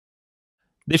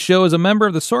This show is a member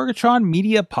of the Sorgatron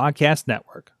Media Podcast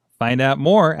Network. Find out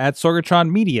more at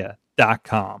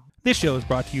sorgatronmedia.com. This show is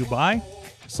brought to you by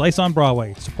Slice on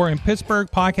Broadway, supporting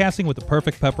Pittsburgh podcasting with the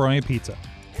perfect pepperoni pizza.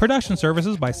 Production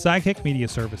services by Sidekick Media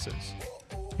Services.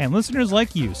 And listeners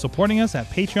like you, supporting us at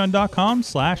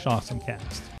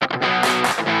patreon.com/awesomecast.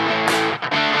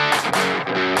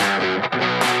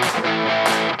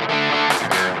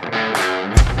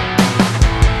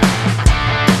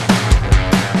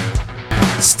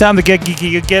 It's time to get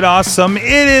geeky, get awesome. It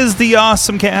is the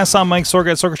AwesomeCast. I'm Mike Sorg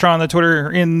at Sorgatron on the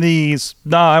Twitter. I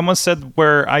almost said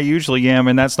where I usually am,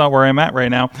 and that's not where I'm at right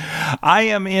now. I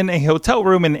am in a hotel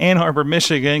room in Ann Arbor,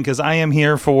 Michigan, because I am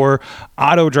here for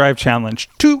Auto Drive Challenge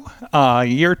 2,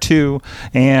 year 2.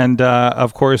 And,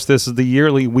 of course, this is the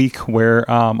yearly week where,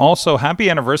 also, happy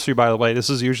anniversary, by the way.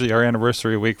 This is usually our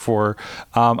anniversary week for,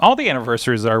 all the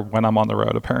anniversaries are when I'm on the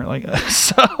road, apparently.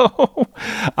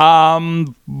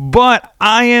 But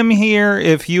I am here.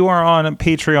 If you are on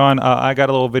Patreon, I got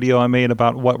a little video I made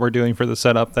about what we're doing for the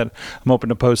setup that I'm hoping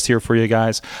to post here for you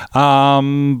guys.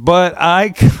 But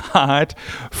I got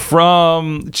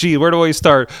from, where do we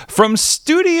start? From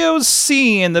Studio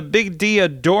C in the Big D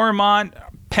of Dormont,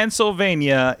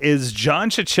 Pennsylvania, is John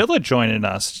Chichilla joining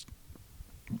us.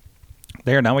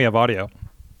 There, now we have audio.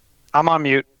 I'm on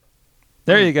mute.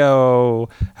 There you go.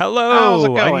 Hello. How's it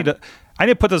going? I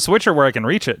need to put the switcher where I can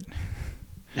reach it.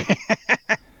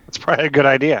 That's probably a good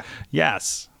idea.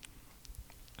 Yes.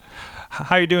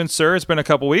 How you doing, sir? It's been a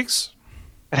couple weeks.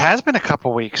 It has been a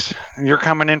couple weeks. You're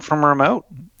coming in from remote.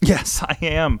 Yes, I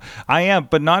am,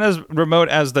 but not as remote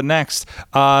as the next.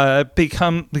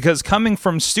 Because coming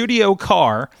from Studio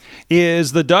Car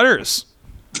is the Dutters.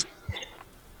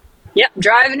 Yep,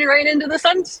 driving right into the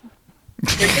sun.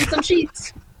 Drinking some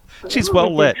sheets. She's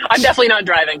well lit. I'm definitely not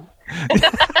driving.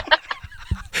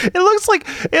 It looks like,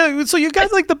 so you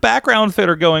got like the background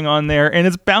fitter going on there, and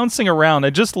it's bouncing around.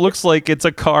 It just looks like it's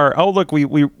a car. Oh, look, we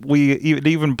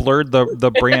even blurred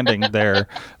the branding there.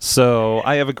 So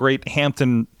I have a great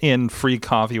Hampton Inn free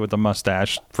coffee with a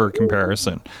mustache for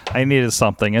comparison. I needed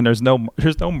something, and there's no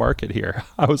market here.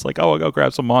 I was like, oh, I'll go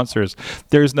grab some Monsters.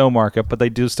 There's no market, but they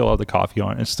do still have the coffee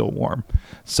on. It's still warm.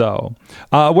 So,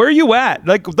 where are you at?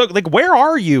 Like where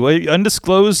are you?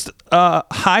 Undisclosed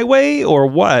highway or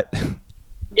what?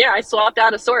 Yeah, I swapped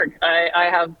out a Sorg. I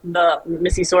have the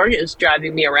Missy Sorg is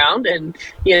driving me around, and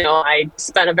I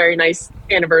spent a very nice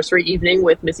anniversary evening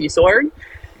with Missy Sorg,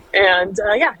 and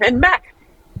and back.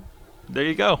 There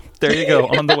you go.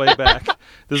 On the way back.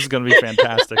 This is going to be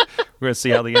fantastic. We're going to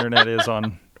see how the internet is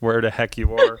on where the heck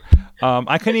you are.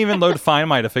 I couldn't even load Find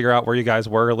My to figure out where you guys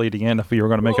were leading in if you were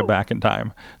going to make it back in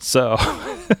time. So,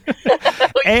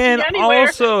 and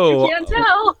also, you can't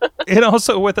tell. And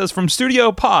also with us from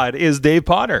Studio Pod is Dave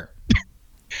Potter.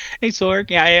 Hey, Sorg.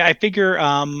 Yeah, I figure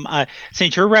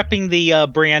since you're repping the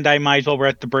brand, I might as well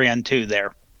rep the brand too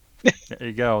there. There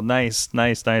you go. Nice.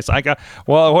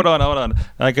 Hold on. Hold on.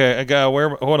 I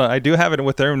do have it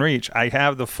within reach. I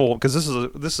have the full, because this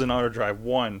is an Auto Drive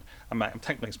 1. I'm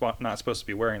technically not supposed to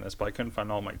be wearing this, but I couldn't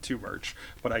find all my 2 merch.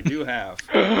 But I do have.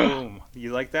 Boom.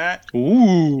 You like that?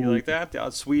 Ooh. You like that? The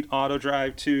sweet Auto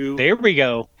Drive 2. There we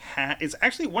go. Hat. It's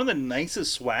actually one of the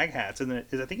nicest swag hats. I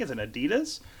think it's an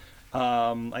Adidas.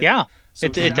 Yeah. So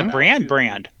it's a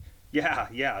brand. Yeah.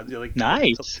 Like,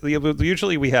 nice.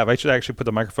 Usually we have. I should actually put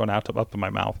the microphone up in my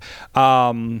mouth.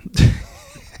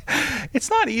 It's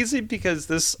not easy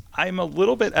because I'm a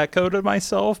little bit echoed to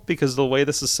myself because of the way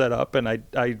this is set up, and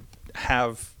I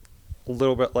have a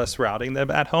little bit less routing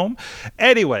than at home.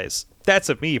 Anyways, that's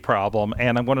a me problem,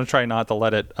 and I'm going to try not to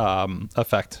let it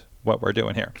affect what we're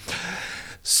doing here.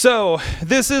 So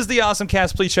this is the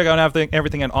AwesomeCast. Please check out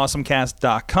everything at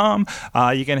AwesomeCast.com.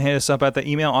 You can hit us up at the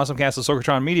email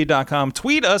AwesomeCast@sorgatronmedia.com.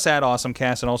 Tweet us at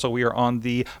AwesomeCast, and also we are on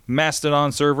the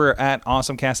Mastodon server at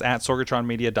AwesomeCast at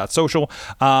sorgatronmedia.social.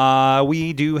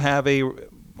 We do have a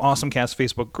AwesomeCast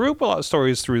Facebook group, a lot of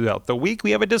stories throughout the week.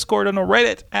 We have a Discord and a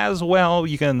Reddit as well.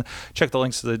 You can check the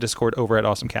links to the Discord over at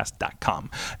awesomecast.com.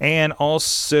 And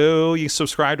also, you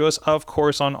subscribe to us, of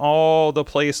course, on all the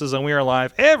places, and we are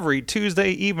live every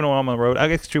Tuesday, even when I'm on the road. I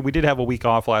guess we did have a week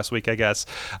off last week, I guess,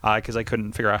 because I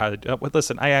couldn't figure out how to do it.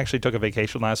 Listen, I actually took a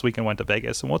vacation last week and went to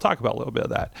Vegas, and we'll talk about a little bit of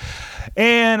that.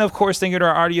 And, of course, thank you to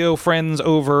our audio partners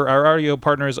over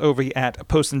at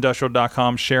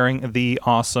postindustrial.com sharing the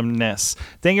awesomeness.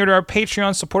 Thank Thank you to our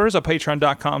Patreon supporters at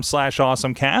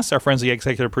patreon.com/awesomecast. Our friends at the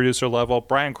executive producer level,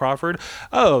 Brian Crawford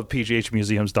of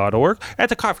pghmuseums.org. At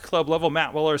the coffee club level,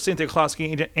 Matt Weller, Cynthia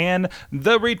Klosky, and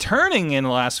the returning in the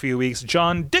last few weeks,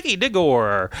 John Diggy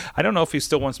Digor. I don't know if he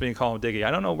still wants me to call him Diggy.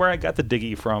 I don't know where I got the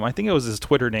Diggy from. I think it was his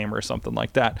Twitter name or something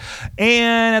like that.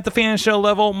 And at the fan show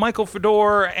level, Michael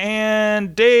Fedor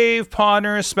and Dave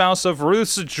Podner, spouse of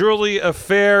Ruth's Jewelry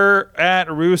Affair at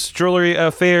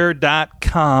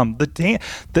ruthsjewelryaffair.com.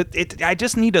 I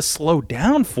just need to slow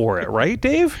down for it, right,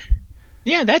 Dave?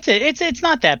 Yeah, that's it. It's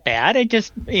not that bad. I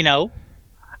just,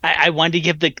 I wanted to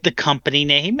give the company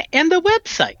name and the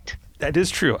website. That is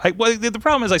true. The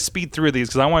problem is I speed through these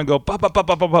because I want to go ba ba ba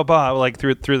ba ba ba ba like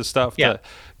through the stuff to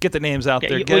get the names out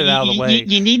there, get it out of the way.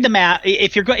 You need the mask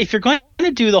if you're going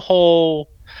to do the whole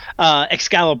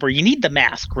Excalibur. You need the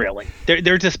mask, really.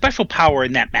 There's a special power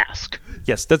in that mask.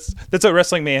 Yes, that's a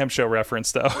Wrestling Mayhem show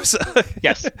reference, though. So,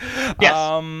 yes.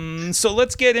 So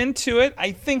let's get into it.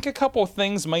 I think a couple of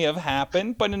things may have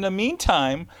happened, but in the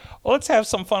meantime, let's have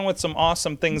some fun with some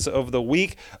awesome things of the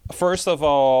week. First of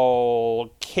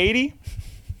all, Katie,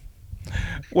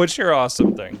 what's your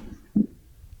awesome thing?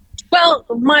 Well,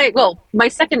 my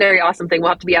secondary awesome thing will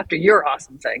have to be after your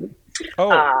awesome thing.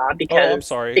 Because I'm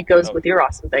sorry. It goes with your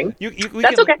awesome thing.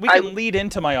 That's okay. We can lead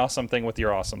into my awesome thing with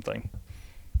your awesome thing.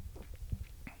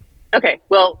 Okay,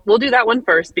 well, we'll do that one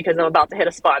first because I'm about to hit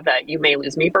a spot that you may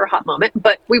lose me for a hot moment,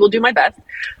 but we will do my best.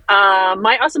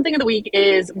 My awesome thing of the week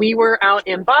is we were out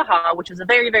in Baja, which is a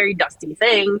very, very dusty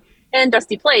thing and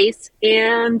dusty place,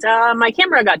 and my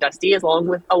camera got dusty along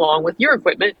with your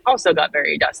equipment also got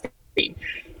very dusty.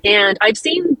 And I've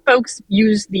seen folks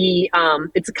use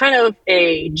it's kind of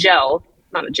a gel,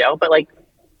 not a gel, but like, I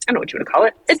don't know what you want to call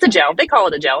it. It's a gel. They call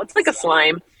it a gel. It's like a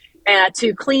slime.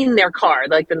 To clean their car,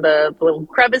 like the little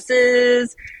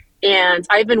crevices. And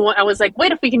I was like,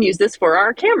 wait, if we can use this for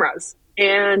our cameras.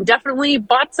 And definitely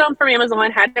bought some from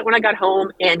Amazon, had it when I got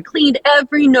home, and cleaned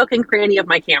every nook and cranny of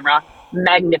my camera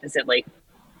magnificently.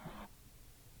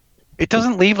 It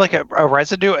doesn't leave like a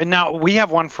residue. And now we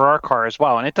have one for our car as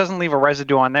well, and it doesn't leave a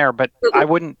residue on there, but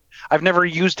I've never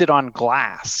used it on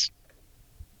glass.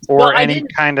 Or any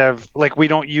kind of, like, we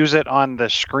don't use it on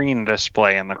the screen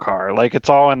display in the car. Like, it's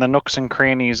all in the nooks and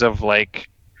crannies of,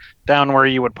 like, down where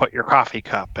you would put your coffee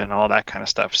cup and all that kind of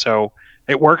stuff. So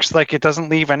it works, like, it doesn't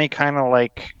leave any kind of,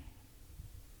 like,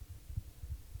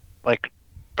 I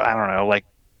don't know, like,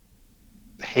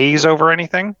 haze over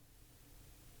anything.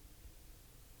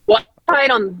 Well, I tried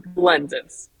on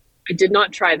lenses. I did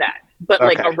not try that. But,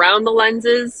 like, around the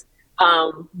lenses...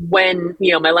 when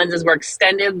my lenses were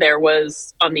extended, there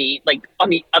was on the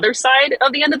other side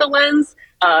of the end of the lens,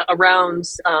 around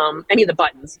any of the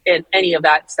buttons and any of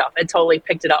that stuff, it totally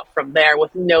picked it up from there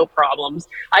with no problems.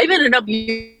 I've ended up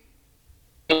using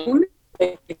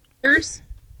pictures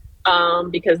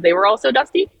because they were also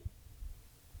dusty.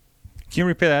 Can you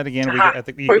repeat that again? I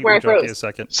think we dropped you a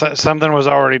second. Something was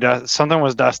something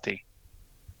was dusty.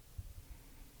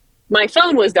 My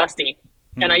phone was dusty.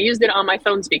 And I used it on my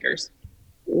phone speakers.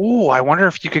 Ooh, I wonder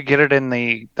if you could get it in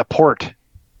the port.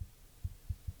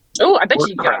 Oh, I bet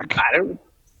you could.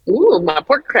 Ooh, my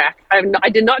port crack. I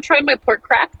did not try my port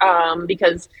crack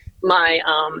because my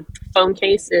phone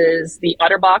case is the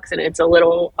OtterBox, and it's a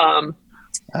little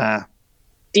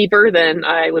deeper than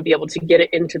I would be able to get it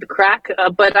into the crack.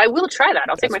 But I will try that.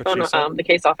 I'll take my phone, the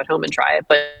case off at home and try it.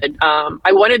 But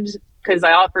I wanted... because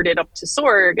I offered it up to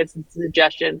Sorg as a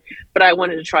suggestion, but I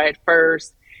wanted to try it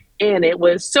first. And it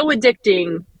was so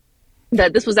addicting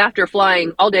that this was after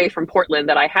flying all day from Portland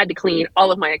that I had to clean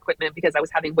all of my equipment because I was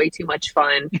having way too much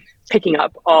fun picking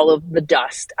up all of the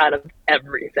dust out of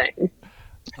everything.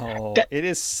 Oh, it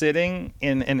is sitting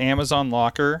in an Amazon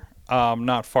locker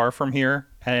not far from here.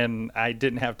 And I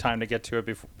didn't have time to get to it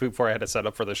before I had to set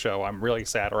up for the show. I'm really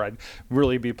sad, or I'd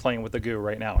really be playing with the goo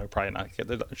right now. I'd probably not get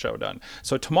the show done.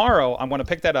 So tomorrow, I'm going to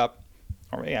pick that up,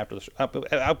 or maybe after the show.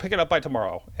 I'll pick it up by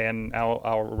tomorrow, and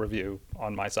I'll review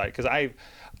on my side. Because I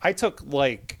took,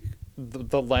 like,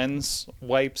 the lens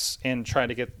wipes and tried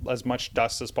to get as much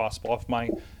dust as possible off my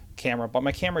camera. But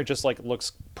my camera just, like,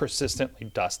 looks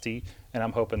persistently dusty, and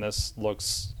I'm hoping this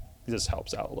helps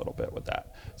out a little bit with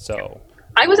that. So...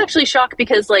 I was actually shocked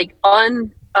because, like,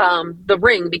 on the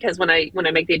ring, because when I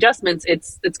make the adjustments,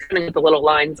 it's kind of the little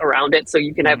lines around it so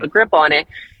you can have a grip on it.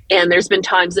 And there's been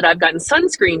times that I've gotten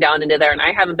sunscreen down into there and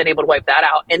I haven't been able to wipe that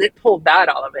out. And it pulled that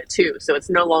out of it too. So it's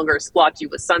no longer splotchy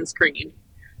with sunscreen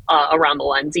around the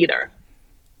lens either.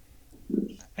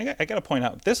 I got to point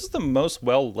out, this is the most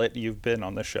well lit you've been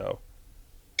on the show.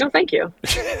 Oh, thank you.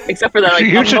 Except for that, like,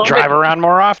 you should drive around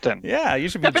more often. Yeah, you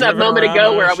should be. Except for that moment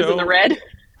ago where I was in the red.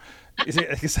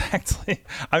 Exactly.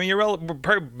 I mean,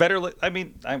 better. I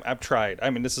mean, I've tried. I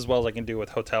mean, this is as well as I can do with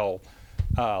hotel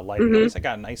lighting. At least I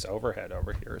got a nice overhead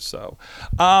over here. So,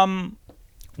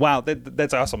 wow,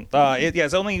 that's awesome.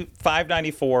 It's only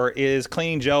 $5.94. It is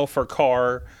cleaning gel for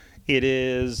car. It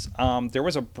is. There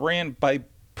was a brand by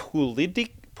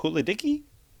Pulidiki.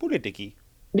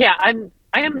 Yeah,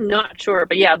 I am not sure,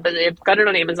 but yeah, but I've got it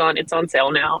on Amazon. It's on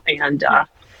sale now, and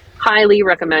highly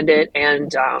recommend it.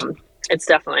 And it's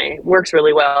definitely works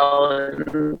really well.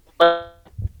 And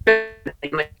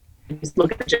just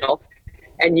look at the gel,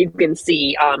 and you can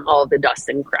see all the dust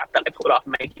and crap that I pulled off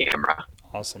my camera.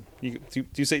 Awesome. Do you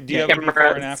have a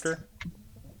before and after?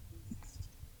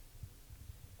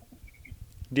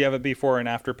 Do you have a before and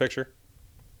after picture?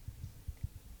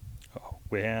 Oh,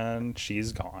 when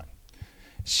she's gone.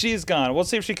 She's gone. We'll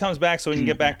see if she comes back so we can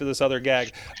get back to this other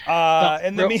gag.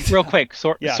 Real quick,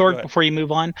 Sorg, before you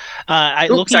move on.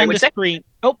 Looking on the screen.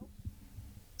 Oh,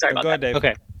 sorry about go ahead, that. Dave.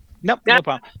 Okay. Nope, no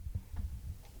problem.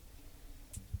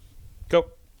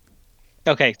 Go.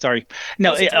 Okay, sorry.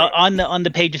 No, on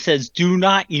the page it says, "Do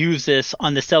not use this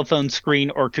on the cell phone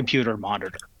screen or computer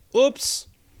monitor." Oops.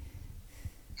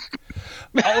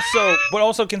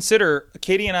 Also consider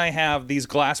Katie and I have these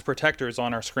glass protectors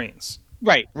on our screens.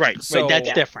 Right. So,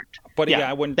 that's different. But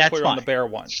I wouldn't put it on the bare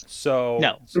one. So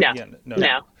No.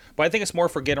 But I think it's more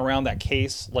for getting around that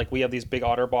case. Like we have these big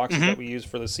otter boxes that we use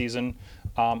for the season.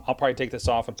 I'll probably take this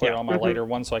off and put it on my lighter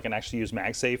one so I can actually use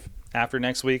MagSafe after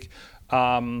next week,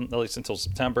 at least until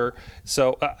September.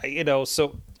 So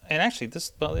and actually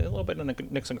this a little bit in the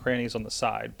nicks and crannies on the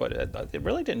side, but it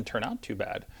really didn't turn out too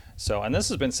bad. So, and this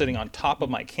has been sitting on top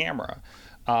of my camera.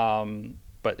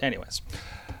 But anyways,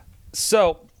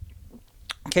 so.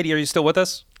 Katie, are you still with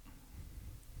us?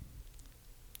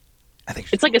 I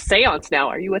think It's like a seance now.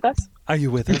 Are you with us? Are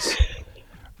you with us?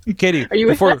 Katie, Are you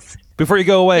with us? Before you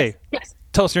go away, Yes.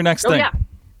 tell us your next thing. Yeah.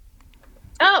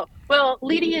 Oh, well,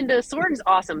 leading into Sorg's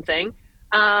awesome thing,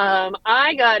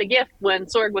 I got a gift when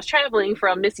Sorg was traveling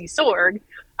from Missy Sorg.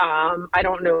 I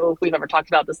don't know if we've ever talked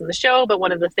about this in the show, but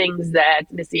one of the things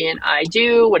that Missy and I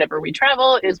do whenever we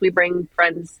travel is we bring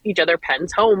each other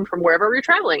pens home from wherever we're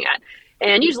traveling at.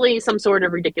 And usually some sort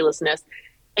of ridiculousness.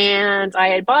 And I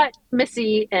had bought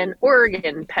Missy an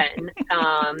Oregon pen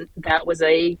that was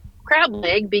a crab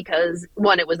leg because,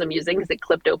 one, it was amusing because it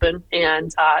clipped open,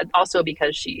 and also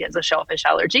because she has a shellfish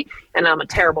allergy, and I'm a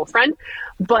terrible friend.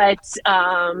 But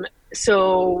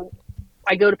so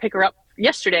I go to pick her up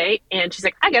yesterday, and she's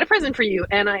like, I got a present for you.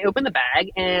 And I open the bag,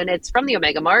 and it's from the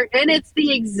Omega Mart, and it's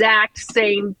the exact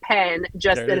same pen,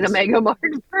 just in an Omega Mart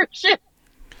version.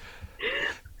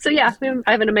 So yeah,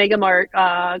 I have an Omega Mart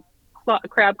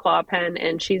crab claw pen,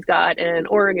 and she's got an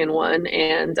Oregon one,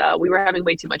 and we were having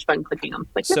way too much fun clicking them.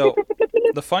 So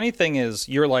the funny thing is,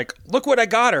 you're like, look what I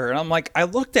got her. And I'm like, I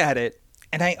looked at it,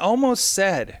 and I almost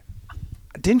said,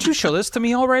 didn't you show this to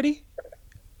me already?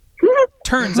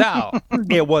 Turns out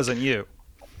it wasn't you.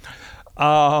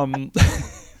 Also,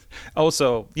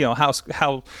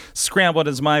 how scrambled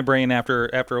is my brain after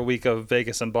a week of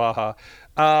Vegas and Baja.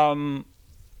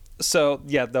 So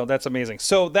yeah, no, that's amazing.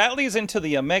 So that leads into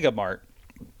the Omega Mart,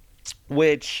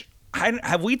 which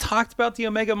have we talked about the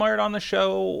Omega Mart on the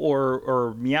show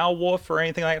or Meow Wolf or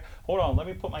anything like that? Hold on, let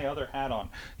me put my other hat on.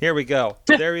 Here we go.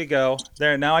 There we go.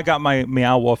 There, now I got my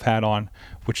Meow Wolf hat on,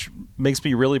 which makes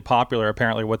me really popular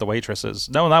apparently with the waitresses.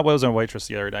 No, that wasn't a waitress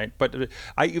the other night, but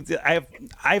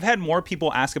I've had more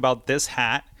people ask about this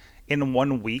hat in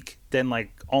 1 week than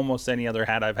like almost any other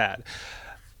hat I've had.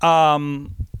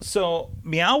 So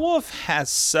Meow Wolf has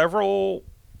several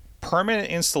permanent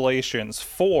installations,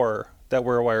 4 that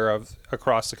we're aware of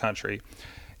across the country.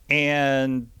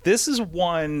 And this is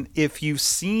one, if you've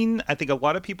seen, I think a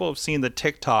lot of people have seen the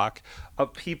TikTok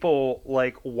of people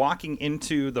like walking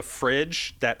into the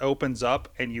fridge that opens up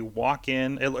and you walk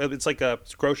in. It's like a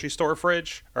grocery store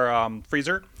fridge or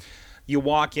freezer. You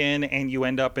walk in and you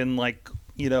end up in like,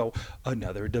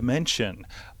 another dimension.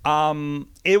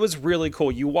 It was really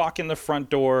cool. You walk in the front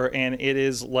door and it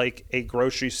is like a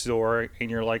grocery store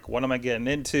and you're like, what am I getting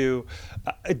into?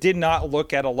 I did not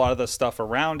look at a lot of the stuff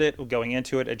around it going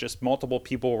into it. It just multiple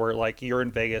people were like, you're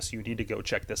in Vegas, you need to go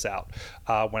check this out.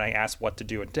 When I asked what to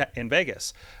do in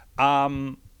Vegas.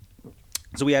 So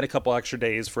we had a couple extra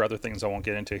days for other things I won't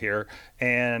get into here.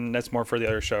 And that's more for the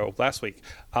other show last week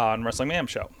on Wrestling Mayhem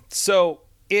Show. So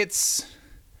it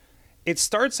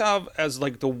starts out as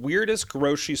like the weirdest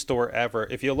grocery store ever.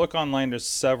 If you look online, there's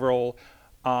several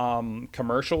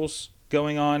commercials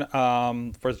going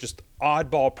on for just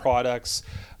oddball products.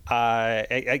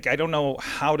 I don't know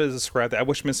how to describe that. I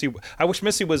wish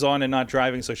Missy was on and not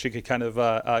driving, so she could kind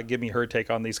of give me her take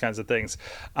on these kinds of things.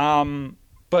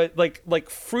 But like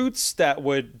fruits that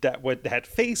had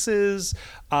faces,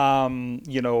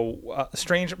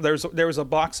 strange. There was a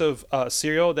box of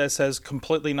cereal that says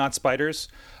completely not spiders.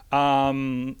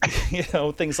 Things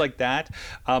like that.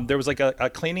 There was like a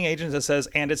cleaning agent that says,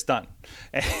 and it's done.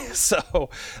 So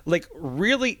like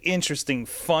really interesting,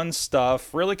 fun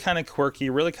stuff, really kind of quirky,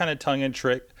 really kind of tongue in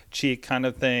cheek kind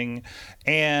of thing,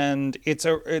 and it's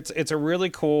a really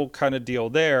cool kind of deal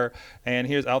there. And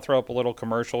I'll throw up a little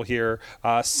commercial here.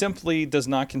 Simply does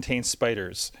not contain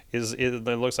spiders. It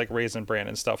looks like Raisin Bran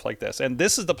and stuff like this. And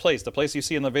this is the place you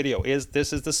see in the video is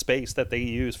the space that they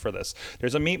use for this.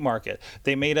 There's a meat market.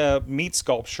 They made a meat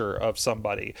sculpture of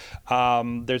somebody.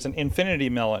 There's an infinity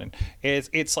melon.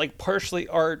 It's like partially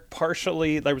art,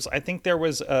 partially there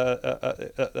was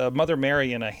a Mother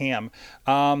Mary and a ham.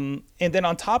 And then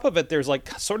on top of it, there's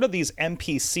like sort of these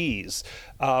NPCs.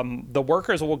 The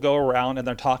workers will go around and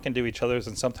they're talking to each other,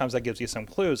 and sometimes that gives you some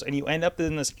clues, and you end up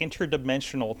in this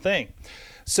interdimensional thing.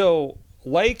 So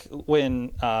like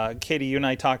when Katie, you and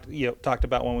I talked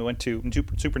about when we went to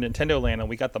Super Nintendo Land and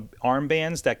we got the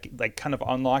armbands that like kind of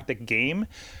unlocked a game.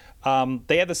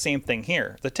 They had the same thing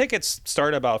here. The tickets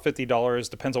start about $50,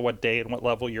 depends on what day and what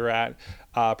level you're at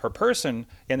per person.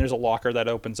 And there's a locker that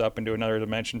opens up into another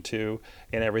dimension too,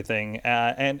 and everything.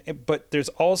 But there's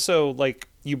also like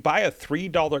you buy a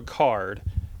 $3 card,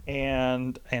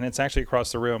 and it's actually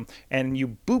across the room, and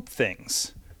you boop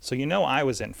things. So I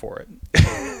was in for it.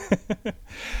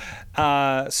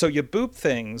 So you boop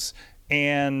things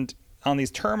and on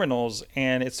these terminals,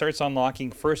 and it starts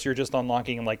unlocking. First, you're just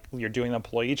unlocking like you're doing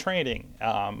employee training,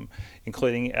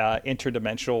 including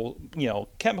interdimensional,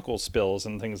 chemical spills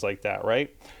and things like that,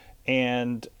 right?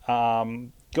 And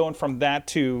going from that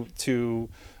to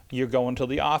you're going to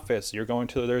the office.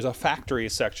 There's a factory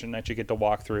section that you get to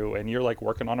walk through, and you're like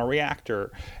working on a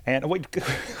reactor. And wait,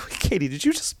 Katie, did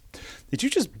you just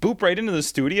boop right into the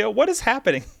studio? What is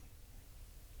happening?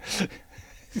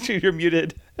 You're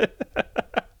muted.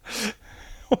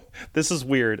 This is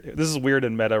weird. This is weird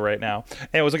and meta right now.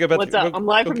 And it was like what's up? I'm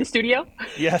live from the studio.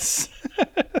 Yes.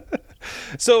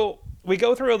 So we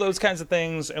go through all those kinds of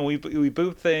things, and we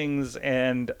boot things,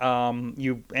 and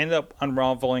you end up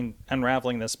unraveling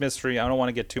this mystery. I don't want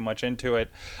to get too much into it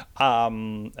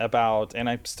and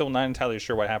I'm still not entirely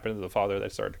sure what happened to the father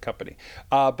that started the company.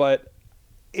 But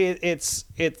it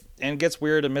gets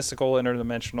weird and mystical,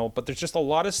 interdimensional, but there's just a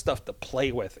lot of stuff to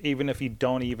play with, even if you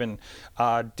don't even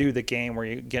do the game where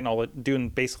you're doing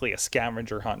basically a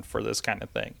scavenger hunt for this kind of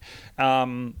thing.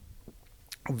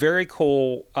 Very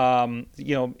cool. And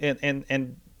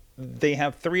they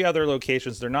have 3 other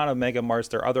locations. They're not Omega Marts.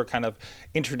 They're other kind of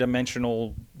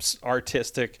interdimensional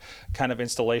artistic kind of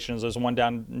installations. There's one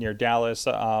down near Dallas.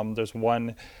 There's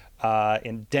one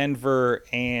in Denver,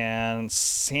 and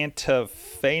Santa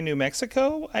Fe, New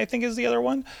Mexico, I think is the other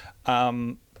one.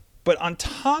 But on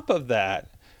top of that,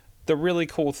 the really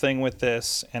cool thing with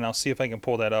this, and I'll see if I can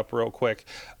pull that up real quick.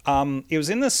 It was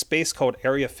in this space called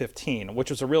Area 15, which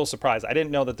was a real surprise. I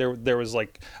didn't know that there was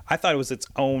I thought it was its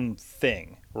own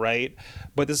thing, right?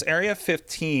 But this Area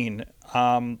 15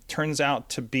 turns out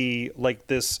to be like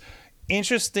this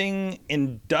interesting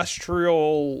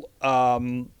industrial,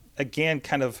 again,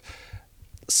 kind of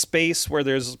space where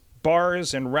there's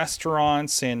bars and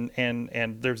restaurants, and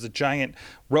there's a giant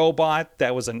robot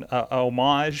that was an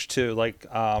homage to what's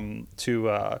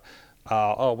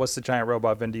the giant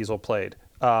robot Vin Diesel played,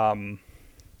 and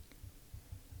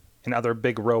other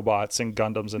big robots and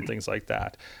Gundams and things like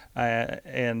that.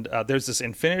 And there's this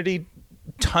infinity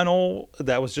tunnel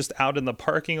that was just out in the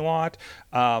parking lot.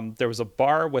 There was a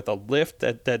bar with a lift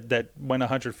that went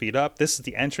 100 feet up. This is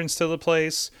the entrance to the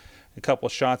place. A couple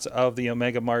of shots of the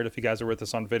Omega Mart if you guys are with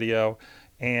us on video.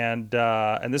 And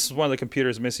this is one of the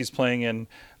computers Missy's playing in,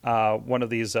 one of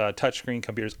these touchscreen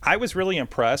computers. I was really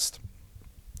impressed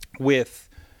with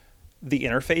the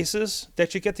interfaces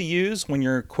that you get to use when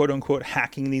you're quote unquote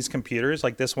hacking these computers.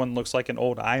 Like this one looks like an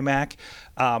old iMac,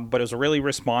 but it was really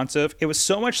responsive. It was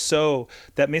so much so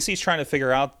that Missy's trying to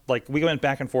figure out, like we went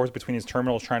back and forth between these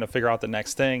terminals trying to figure out the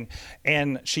next thing.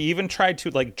 And she even tried to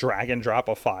like drag and drop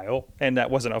a file, and that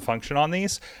wasn't a function on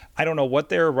these. I don't know what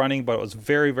they were running, but it was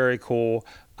very, very cool.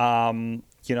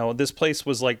 This place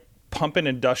was like pumping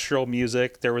industrial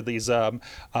music. There were these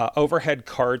overhead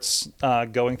carts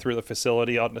going through the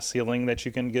facility on the ceiling that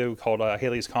you can do called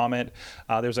Haley's Comet.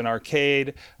 There's an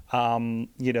arcade.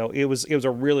 It was a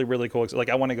really, really cool. Like,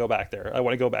 I want to go back there. I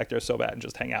want to go back there so bad and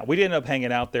just hang out. We did end up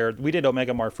hanging out there. We did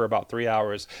Omega Mart for about 3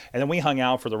 hours, and then we hung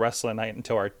out for the rest of the night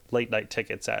until our late night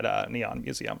tickets at Neon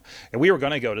Museum. And we were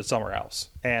going to go to somewhere else,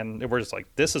 and we're just like,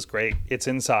 this is great. It's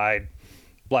inside.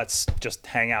 Let's just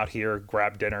hang out here,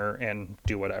 grab dinner, and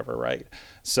do whatever, right?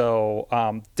 So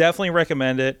definitely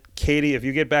recommend it. Katie, if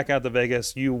you get back out to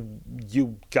Vegas, you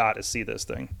got to see this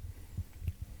thing.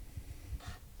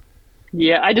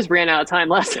 Yeah, I just ran out of time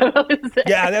last time I was there.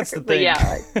 Yeah, that's the thing.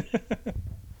 Yeah,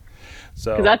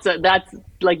 so because that's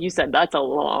like you said, that's a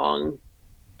long,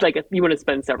 you want to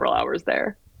spend several hours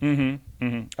there. Mm-hmm.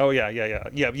 Mm-hmm. Oh yeah.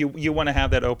 You want to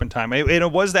have that open time.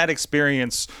 It was that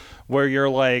experience where you're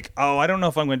like, oh, I don't know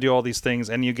if I'm going to do all these things,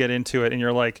 and you get into it, and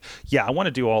you're like, yeah, I want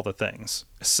to do all the things.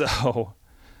 So,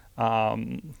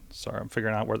 sorry, I'm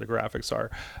figuring out where the graphics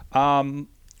are.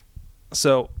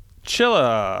 So,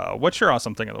 Chilla, what's your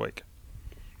awesome thing of the week?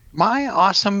 My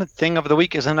awesome thing of the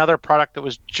week is another product that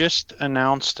was just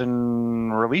announced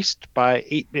and released by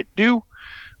 8-Bit Do.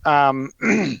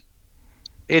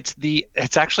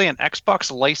 It's actually an Xbox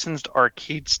licensed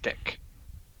arcade stick.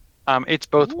 It's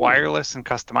both wireless and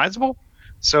customizable,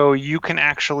 so you can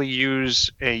actually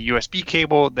use a USB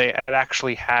cable. It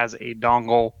actually has a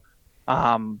dongle.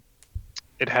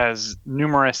 It has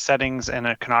numerous settings, and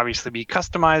it can obviously be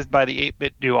customized by the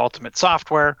 8-Bit Do Ultimate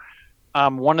software.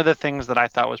 One of the things that I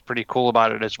thought was pretty cool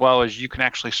about it as well is you can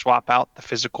actually swap out the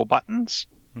physical buttons.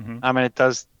 Mm-hmm. And it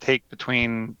does take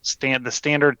between the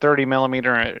standard 30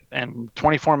 millimeter and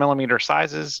 24 millimeter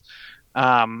sizes.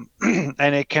 And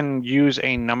it can use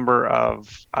a number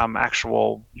of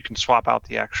you can swap out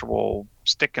the actual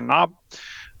stick and knob.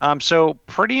 So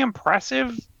pretty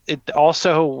impressive.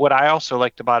 What I also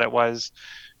liked about it was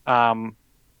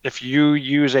if you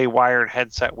use a wired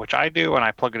headset, which I do, and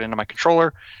I plug it into my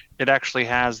controller, it actually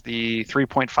has the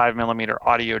 3.5 millimeter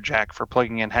audio jack for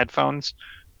plugging in headphones.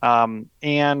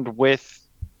 And with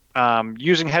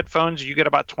using headphones, you get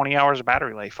about 20 hours of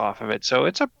battery life off of it. So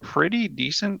it's a pretty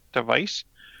decent device.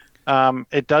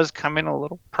 It does come in a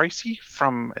little pricey.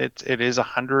 It is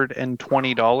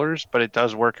 $120, but it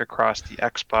does work across the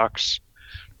Xbox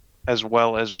as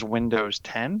well as Windows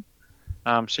 10.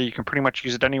 So you can pretty much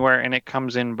use it anywhere, and it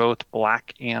comes in both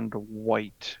black and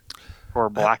white, or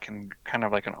black and kind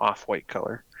of like an off-white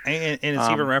color. And it's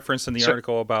even referenced in the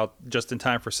article about just in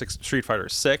time for Street Fighter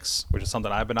 6, which is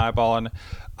something I've been eyeballing.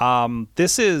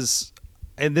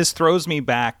 This throws me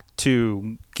back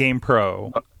to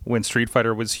GamePro when Street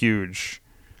Fighter was huge,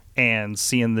 and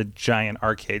seeing the giant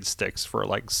arcade sticks for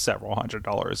like several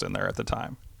 $100s in there at the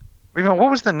time. Even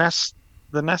what was the NES?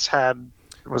 The NES had,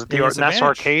 was it the NES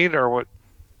Arcade, or what?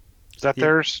 Is that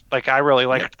theirs? Like, I really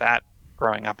liked that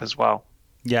growing up as well.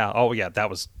 Yeah. Oh, yeah. That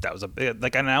was a bit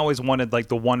like, and I always wanted like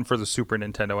the one for the Super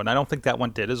Nintendo, and I don't think that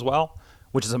one did as well,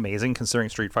 which is amazing considering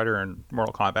Street Fighter and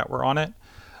Mortal Kombat were on it.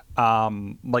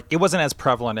 Like, it wasn't as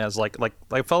prevalent as like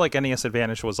I felt like NES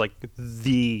Advantage was like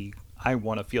I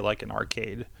want to feel like an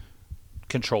arcade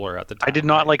controller at the time. I did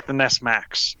not like the NES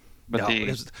Max, but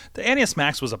the NES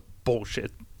Max was a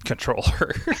bullshit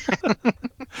controller.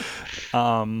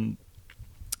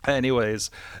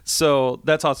 Anyways, so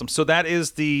that's awesome. So that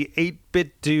is the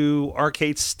 8-Bit Do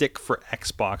arcade stick for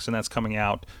Xbox, and that's coming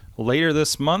out later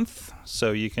this month.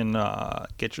 So you can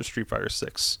get your Street Fighter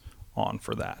 6 on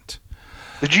for that.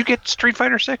 Did you get Street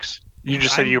Fighter 6? You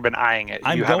just said you've been eyeing it.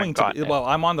 I'm going to. Well,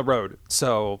 I'm on the road,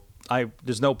 so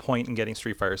there's no point in getting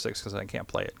Street Fighter 6 because I can't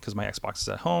play it because my Xbox is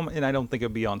at home, and I don't think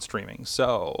it'll be on streaming.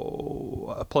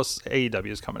 So plus AEW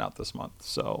is coming out this month,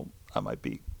 so I might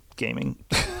be gaming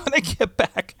when I get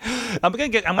back. I'm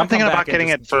thinking about getting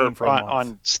it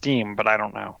on Steam, but I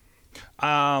don't know.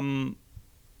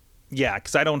 Yeah,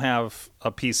 because I don't have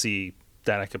a PC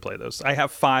that I could play those. I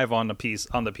have 5 on the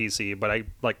PC, but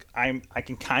I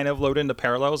can kind of load into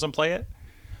Parallels and play it,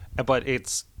 but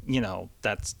it's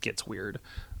that gets weird.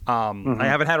 I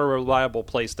haven't had a reliable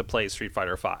place to play Street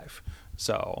Fighter 5,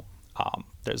 so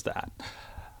there's that.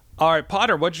 All right,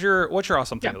 Potter, what's your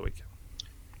awesome thing of the week?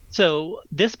 So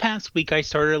this past week, I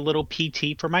started a little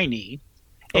PT for my knee,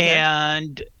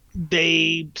 and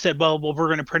they said, well, we're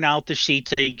going to print out the sheet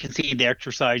so you can see the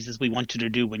exercises we want you to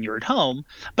do when you're at home.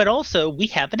 But also, we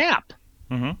have an app.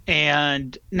 Mm-hmm.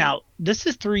 And now, this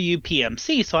is through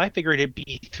UPMC, so I figured it'd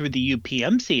be through the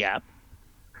UPMC app.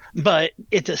 But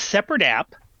it's a separate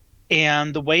app,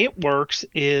 and the way it works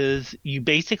is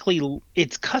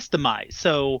it's customized.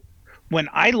 So when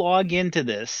I log into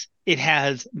this, it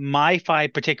has my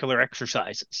 5 particular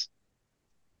exercises.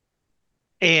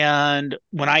 And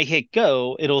when I hit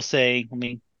go, it'll say,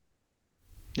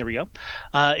 there we go.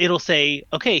 It'll say,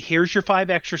 okay, here's your 5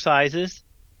 exercises.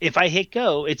 If I hit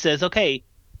go, it says, okay,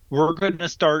 we're going to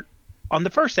start on the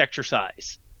first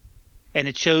exercise. And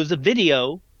it shows a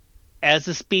video as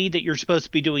the speed that you're supposed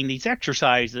to be doing these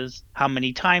exercises, how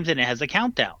many times, and it has a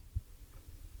countdown.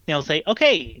 And it'll say,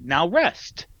 okay, now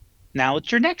rest. Now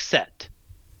it's your next set.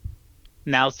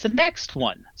 Now it's the next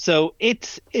one. So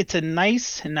it's a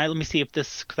nice, and now let me see if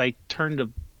this, because I turned the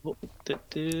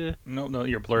No,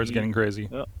 your blur's getting crazy.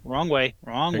 oh, wrong way.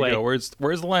 There you go.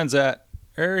 Where's the lens at?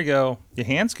 There you go. Your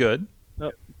hand's good.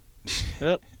 No,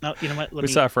 you know what? We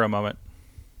saw it for a moment.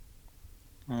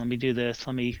 Let me do this.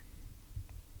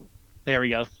 There we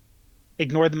go.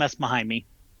 Ignore the mess behind me.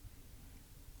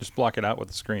 Just block it out with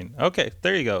the screen. Okay,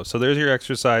 there you go. So there's your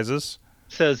exercises.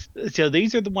 So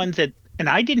these are the ones that, and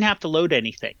I didn't have to load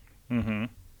anything. Mm-hmm.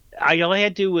 All I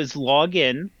had to do was log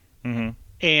in, Mm-hmm.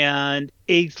 and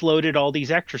it's loaded all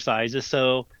these exercises.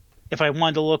 So if I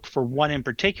wanted to look for one in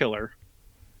particular,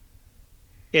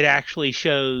 it actually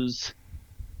shows.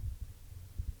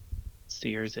 Let's see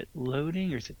here, is it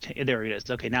loading or is it? There it is.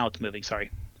 Okay, now it's moving.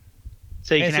 Sorry.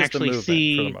 So you And can it's just the actually movement,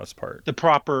 see for the most part. the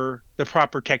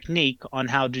proper technique on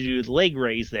how to do the leg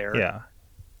raise there. Yeah.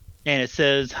 And it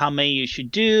says how many you should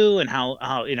do and how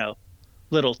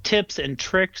little tips and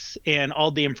tricks and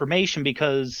all the information,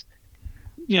 because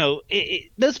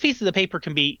those pieces of paper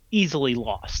can be easily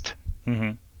lost.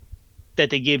 Mm-hmm. That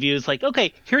they give you is like,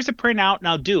 okay, here's a printout,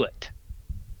 now do it.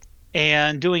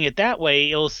 And doing it that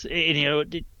way,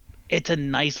 it's a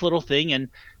nice little thing. And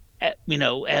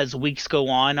as weeks go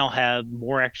on, I'll have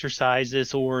more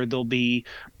exercises, or there'll be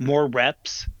more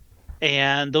reps,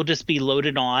 and they'll just be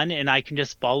loaded on, and I can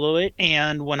just follow it.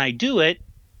 And when I do it,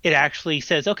 it actually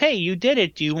says, okay, you did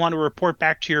it. Do you want to report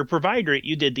back to your provider that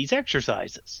you did these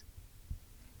exercises?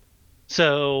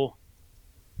 So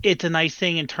it's a nice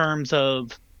thing in terms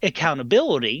of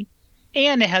accountability,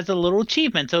 and it has a little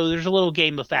achievement. So there's a little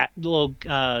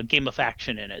gamification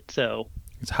in it. So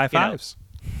It's high fives.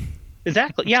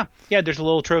 exactly. Yeah. There's a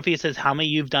little trophy that says how many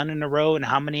you've done in a row and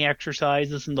how many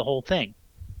exercises and the whole thing.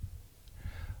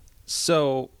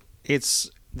 So it's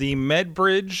the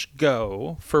MedBridge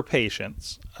Go for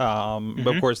patients. But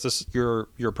of course, your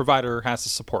provider has to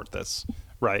support this,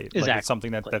 right? Exactly. Like it's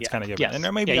something that's kind of given. Yes. And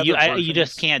there may be you other just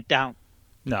versions. can't down.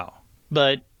 No.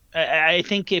 But I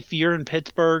think if you're in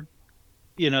Pittsburgh,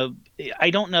 I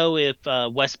don't know if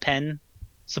West Penn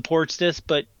supports this,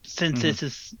 but since this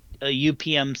is a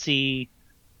UPMC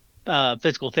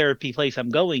physical therapy place I'm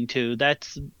going to,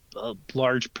 that's a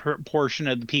large portion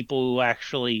of the people who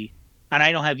actually, and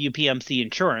I don't have UPMC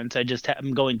insurance,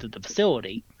 I'm going to the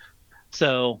facility.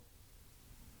 So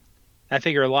I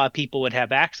figure a lot of people would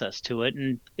have access to it,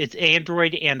 and it's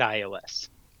Android and iOS.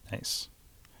 Nice.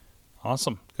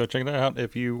 Awesome. Go check that out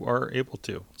if you are able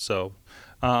to. So,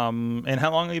 and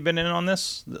how long have you been in on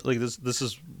this? Like this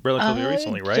is relatively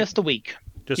recently, right? Just a week.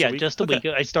 Just a Okay. week.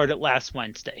 I started last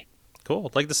Wednesday. Cool.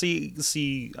 I'd like to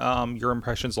see your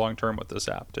impressions long term with this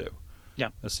app too. Yeah.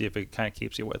 Let's see if it kind of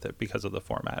keeps you with it because of the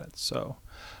format. So,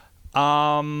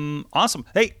 awesome.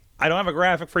 Hey, I don't have a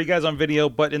graphic for you guys on video,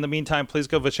 but in the meantime, please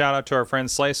give a shout out to our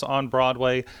friend Slice on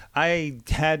Broadway. I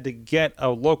had to get a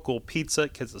local pizza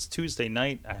because it's Tuesday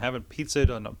night. I haven't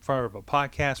pizzaed in front of a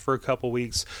podcast for a couple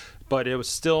weeks, but it was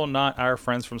still not our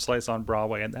friends from Slice on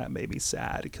Broadway, and that made me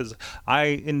sad because I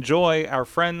enjoy our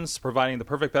friends providing the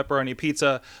perfect pepperoni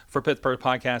pizza for Pittsburgh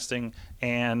podcasting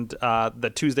and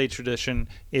the Tuesday tradition,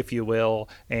 if you will,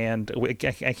 and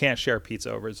I can't share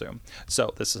pizza over Zoom.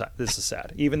 So this is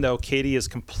sad. Even though Katie is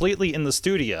completely in the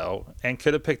studio and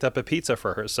could have picked up a pizza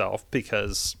for herself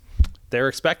because they're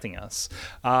expecting us.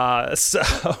 But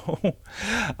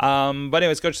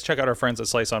anyways, go just check out our friends at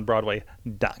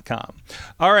sliceonbroadway.com.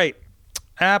 All right.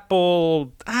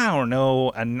 Apple, I don't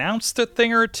know, announced a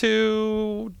thing or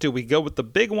two. Do we go with the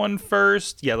big one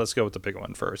first? Yeah, let's go with the big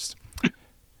one first.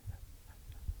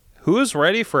 Who's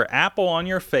ready for Apple on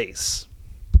your face?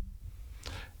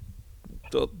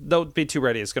 Don't be too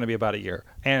ready. It's going to be about a year,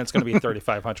 and it's going to be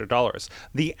 $3,500.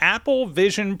 The Apple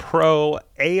Vision Pro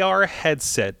AR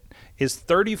headset is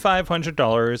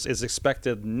 $3,500, is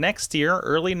expected next year,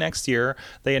 early next year.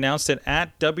 They announced it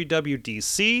at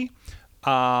WWDC.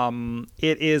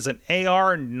 It is an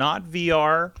AR, not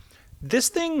VR. This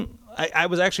thing, I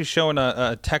was actually showing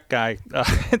a tech guy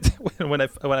when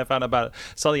I found about it.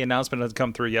 Saw the announcement had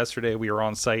come through yesterday. We were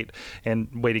on site and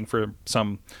waiting for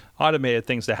some automated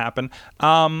things to happen.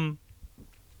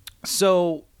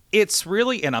 So it's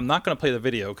really, and I'm not going to play the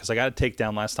video because I got to take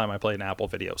down last time I played an Apple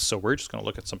video. So we're just going to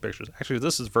look at some pictures. Actually,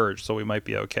 this is Verge, so we might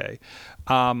be okay.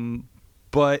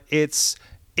 but it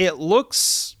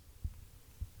looks.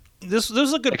 This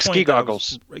is a good Like point. ski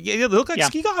goggles. Yeah, they look like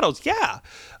ski goggles. Yeah.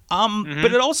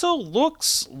 But it also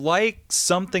looks like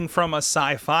something from a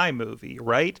sci-fi movie,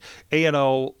 right? You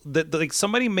know, like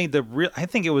somebody made the real. I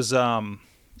think it was. God,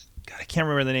 I can't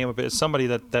remember the name of it. It's somebody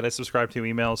that I subscribe to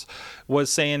emails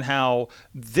was saying how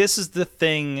this is the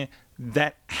thing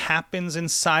that happens in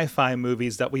sci-fi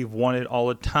movies that we've wanted all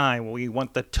the time. We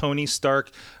want the Tony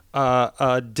Stark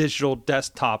digital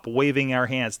desktop waving our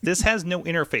hands. This has no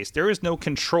interface. There is no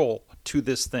control to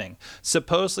this thing.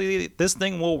 Supposedly, this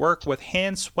thing will work with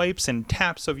hand swipes and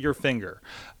taps of your finger,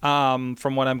 from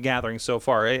what I'm gathering so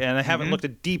far. And I haven't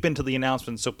looked deep into the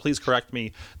announcement, so please correct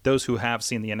me, those who have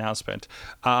seen the announcement.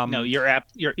 No, you're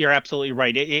absolutely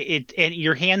right. It and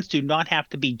your hands do not have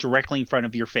to be directly in front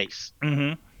of your face.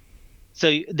 Mm-hmm. So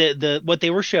the what they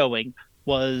were showing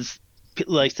was,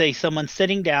 like, say someone's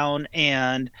sitting down,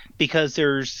 and because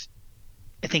there's,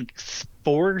 I think,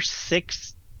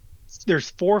 there's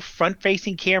 4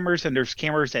 front-facing cameras, and there's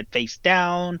cameras that face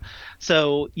down.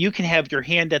 So you can have your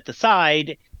hand at the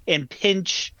side and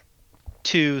pinch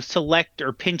to select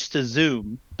or pinch to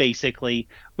zoom, basically,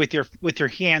 with your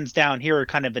hands down here,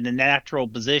 kind of in a natural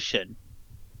position,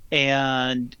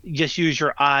 and just use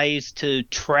your eyes to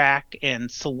track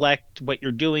and select what you're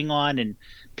doing on, and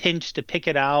pinch to pick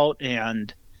it out.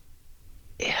 And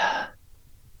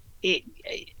it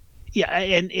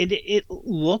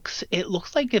looks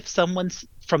like if someone's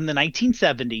from the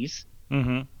 1970s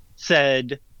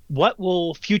said, "What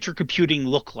will future computing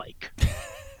look like?"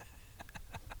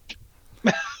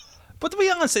 But to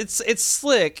be honest, it's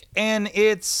slick, and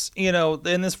it's, you know,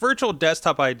 in this virtual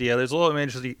desktop idea, there's a little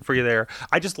image for you there.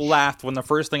 I just laughed when the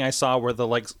first thing I saw were the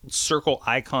like circle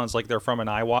icons, like they're from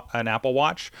an Apple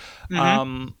Watch.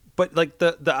 But like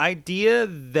the idea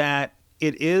that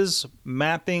it is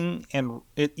mapping, and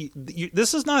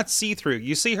this is not see-through.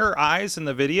 You see her eyes in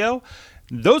the video;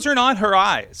 those are not her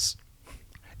eyes.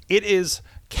 It is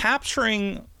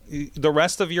capturing the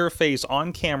rest of your face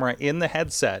on camera in the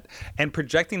headset and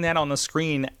projecting that on the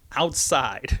screen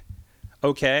outside.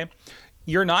 Okay?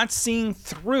 You're not seeing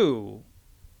through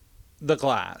the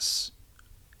glass.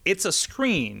 It's a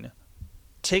screen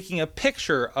taking a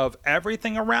picture of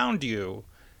everything around you,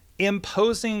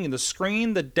 imposing the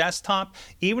screen, the desktop,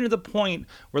 even to the point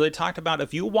where they talked about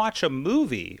if you watch a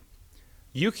movie,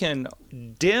 you can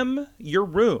dim your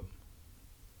room.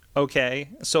 Okay,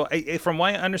 so from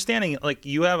my understanding, like,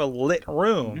 you have a lit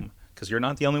room because you're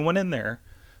not the only one in there.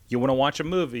 You want to watch a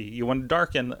movie, you want to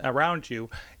darken around you.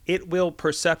 It will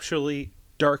perceptually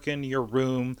darken your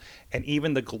room, and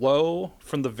even the glow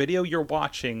from the video you're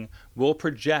watching will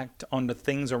project on the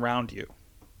things around you.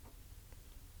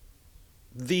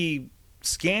 The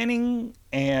scanning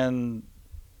and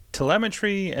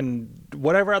telemetry and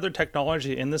whatever other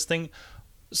technology in this thing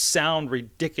sound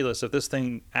ridiculous if this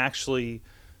thing actually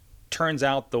turns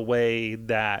out the way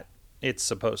that it's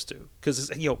supposed to, because,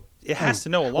 you know, it has to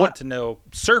know a lot to know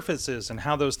surfaces and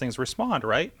how those things respond,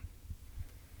 right?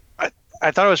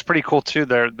 I thought it was pretty cool too,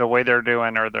 the way they're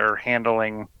doing, or they're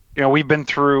handling. You know, we've been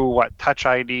through Touch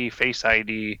ID, Face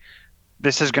ID.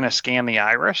 This is going to scan the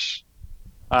iris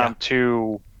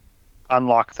to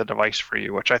unlock the device for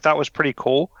you, which I thought was pretty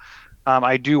cool.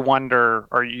 I do wonder,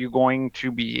 are you going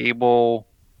to be able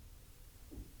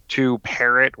to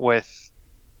pair it with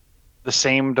the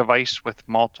same device with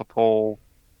multiple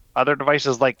other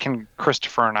devices? Like, can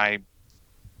Christopher and I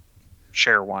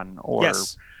share one? Or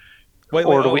yes.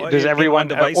 Does everyone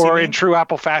device, or in true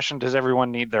Apple fashion, does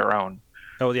everyone need their own?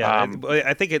 Oh yeah,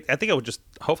 I think it would just,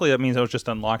 hopefully that means it was just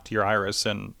unlocked to your iris,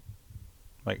 and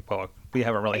like, well, we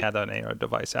haven't really had that in a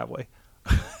device, have we?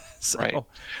 So. Right.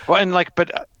 Well, and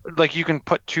but you can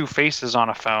put 2 faces on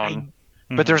a phone,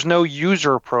 but there's no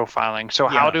user profiling. So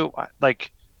how do I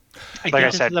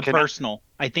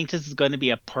think this is going to be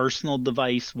a personal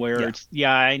device where it's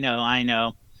I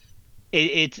know.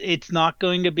 It's not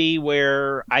going to be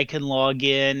where I can log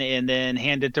in and then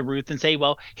hand it to Ruth and say,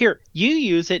 well, here, you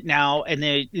use it now, and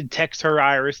then text her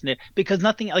iris, because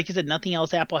nothing, like you said, nothing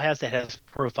else Apple has that has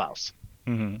profiles.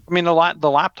 I mean, the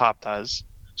laptop does.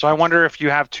 So I wonder if you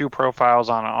have 2 profiles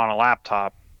on a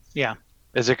laptop. Yeah.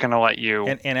 Is it going to let you?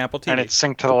 And Apple TV. And it's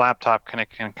synced to the laptop, can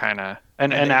kind of.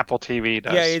 And Apple TV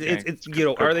does. Yeah, it's you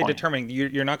know, are they determining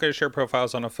you're not going to share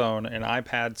profiles on a phone? An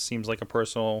iPad seems like a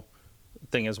personal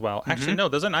thing as well. Actually, no.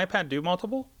 Does an iPad do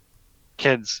multiple?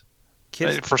 Kids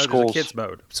for schools. Kids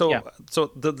mode. So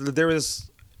there is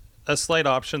a slight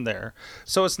option there.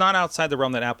 So it's not outside the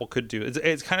realm that Apple could do.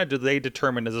 It's kind of, do they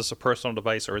determine, is this a personal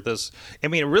device or this? I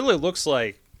mean, it really looks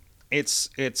like it's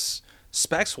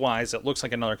specs wise, it looks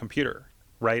like another computer,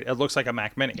 right? It looks like a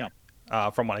Mac Mini. Yeah.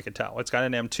 from what I could tell. It's got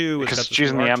an M2. Because it's it's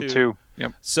using the R2. M2.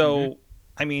 Yep. So,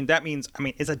 I mean, that means,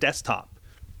 it's a desktop.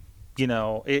 You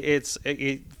know, it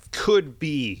could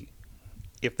be,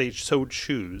 if they so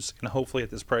choose, and hopefully at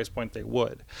this price point they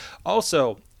would.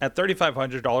 Also, at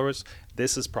 $3,500,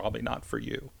 this is probably not for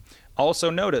you. Also,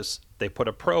 notice they put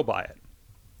a Pro by it.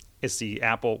 It's the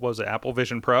Apple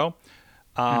Vision Pro,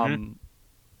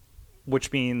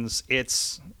 which means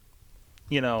it's,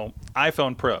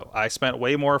 iPhone Pro. I spent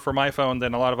way more for my phone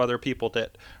than a lot of other people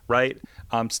did, right?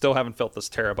 Still haven't felt this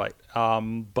terabyte.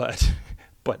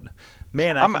 But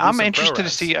man, I'm interested to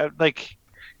see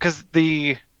because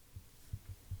the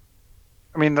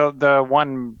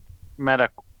one Meta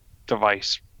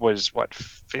device was what,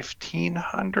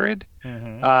 1,500,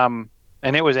 and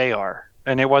it was AR,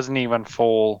 and it wasn't even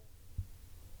full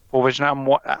vision.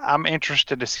 I'm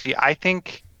interested to see. I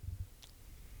think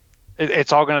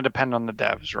it's all going to depend on the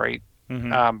devs, right?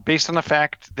 Based on the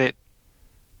fact that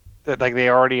like they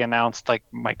already announced like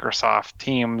Microsoft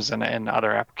Teams and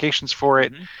other applications for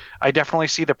it. I definitely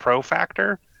see the pro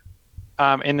factor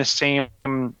in the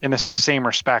same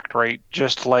respect, right?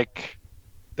 Just like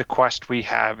the Quest we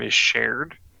have is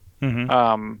shared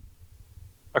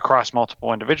across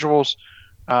multiple individuals.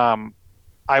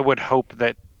 I would hope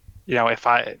that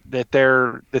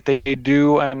that they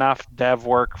do enough dev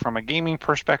work from a gaming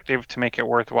perspective to make it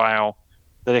worthwhile,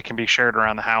 that it can be shared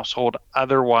around the household.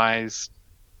 Otherwise,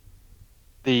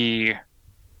 the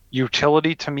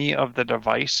utility to me of the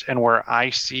device and where I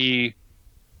see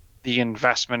the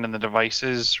investment in the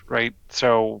devices, right?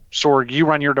 So Sorg, you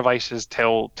run your devices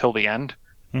till the end.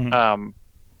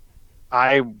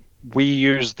 We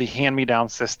use the hand-me-down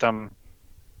system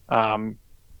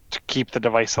to keep the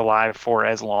device alive for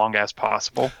as long as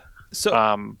possible. So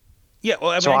I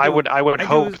would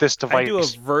hope this device. I do a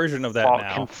version of that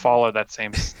now. Can follow that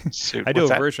same suit. I do a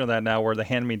version of that now where the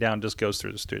hand-me-down just goes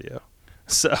through the studio.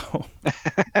 So,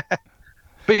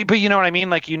 but you know what I mean?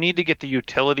 Like, you need to get the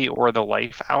utility or the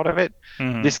life out of it.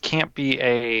 This can't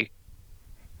be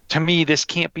this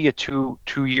can't be a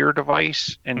two-year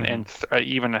device, and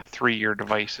even a 3-year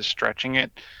device is stretching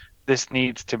it. This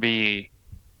needs to be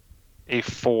a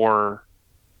 4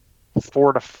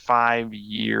 to 5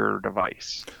 year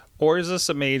device. Or is this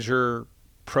a major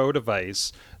pro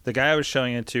device? The guy I was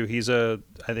showing it to,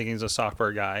 I think he's a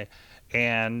software guy.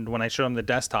 And when I showed him the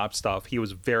desktop stuff, he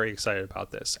was very excited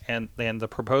about this. And the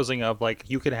proposing of, like,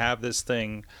 you could have this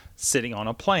thing sitting on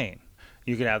a plane.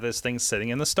 You could have this thing sitting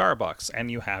in the Starbucks, and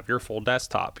you have your full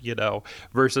desktop,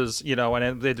 versus,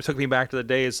 and it took me back to the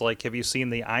days, like, have you seen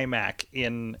the iMac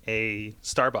in a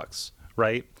Starbucks,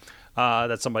 right?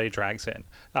 That somebody drags in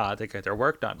to get their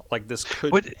work done. Like, this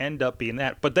could end up being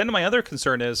that. But then my other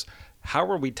concern is, how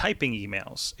are we typing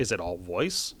emails? Is it all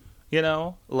voice?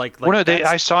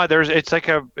 I saw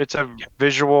it's a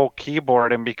visual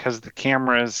keyboard, and because the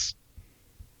cameras,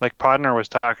 like Podner was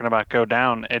talking about, go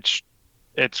down, it's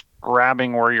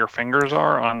grabbing where your fingers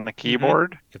are on the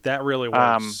keyboard. If that really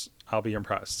works, I'll be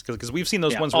impressed, because we've seen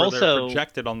those ones where they're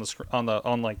projected on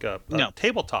a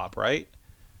tabletop, right?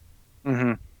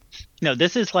 No,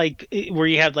 this is like where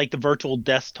you have like the virtual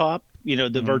desktop,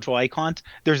 the virtual icons.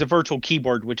 There's a virtual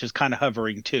keyboard which is kind of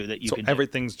hovering too that you can. So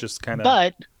everything's just kind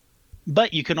of.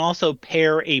 But you can also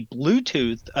pair a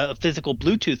physical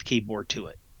Bluetooth keyboard to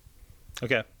it.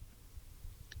 Okay.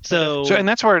 So and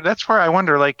that's where I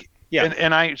wonder, like,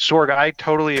 and I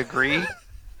totally agree.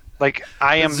 Like,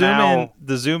 I am now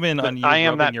the zoom in on you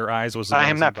rubbing your eyes was amazing, I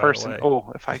am that person.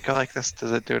 Oh, if I go like this,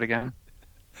 does it do it again?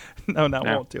 No,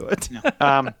 won't do it.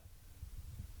 No.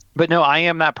 But no, I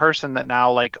am that person that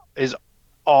now, like, is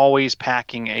always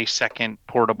packing a second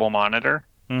portable monitor.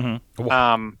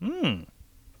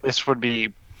 This would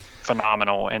be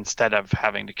phenomenal instead of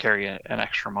having to carry an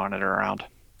extra monitor around.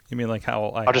 You mean like how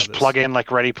I'll just plug in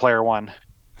like Ready Player One?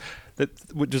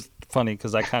 Which is funny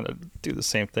because I kind of do the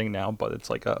same thing now, but it's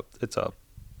a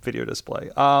video display.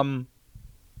 And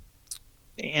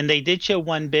they did show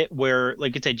one bit where,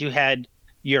 like I said, you had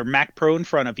your Mac Pro in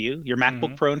front of you, your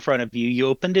MacBook Pro in front of you. You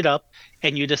opened it up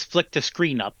and you just flicked the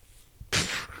screen up,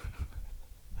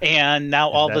 and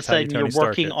now all of a sudden you're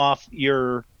working off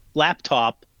your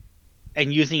laptop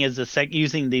and using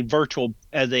the virtual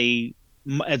as a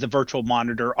virtual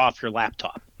monitor off your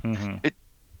laptop. And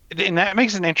that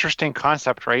makes an interesting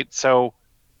concept, right? So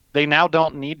they now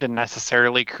don't need to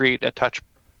necessarily create a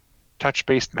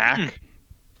touch-based Mac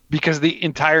because the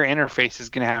entire interface is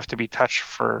going to have to be touch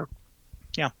for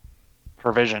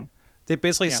vision. They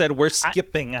basically said, we're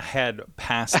skipping ahead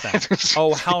past that.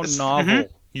 Oh, how novel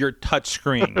your touch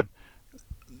screen.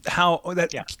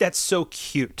 That's so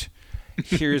cute.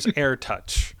 Here's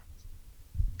AirTouch.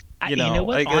 You know, you know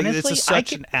what? like, Honestly, it's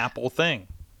such an Apple thing.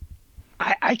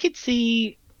 I could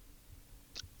see,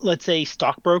 let's say,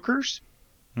 stockbrokers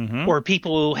or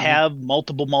people who have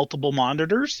multiple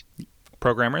monitors.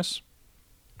 Programmers.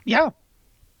 Yeah.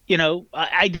 You know,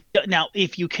 now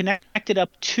if you connect it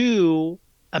up to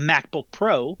a MacBook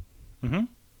Pro,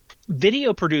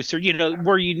 video producer, you know,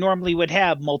 where you normally would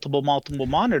have multiple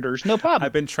monitors, no problem.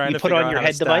 I've been trying you to put figure on out your how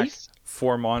head to stack device,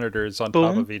 4 monitors on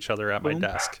boom, top of each other at my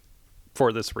desk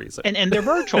for this reason. and they're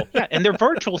virtual. Yeah, and they're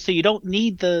virtual, so you don't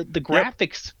need the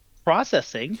graphics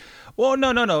processing. Well,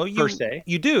 no. Per se.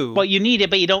 You do. Well, you need it,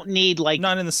 but you don't need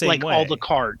not in the same way. all the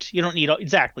cards. You don't need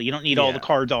exactly. You don't need all the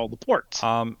cards, all the ports.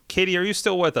 Katie, are you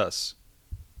still with us?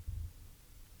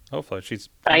 Hopefully, she's.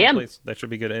 I am. That should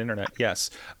be good internet. Yes.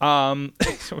 So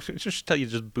just tell you,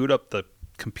 just boot up the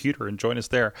computer and join us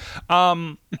there.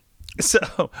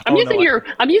 So I'm using your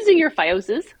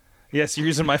FiOS's. Yes, you're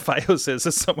using my FiOS's.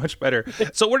 It's so much better.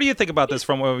 So what do you think about this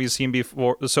from what we've seen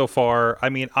before so far? I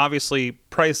mean, obviously,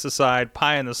 price aside,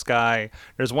 pie in the sky,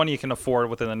 there's one you can afford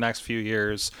within the next few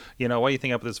years. You know, what do you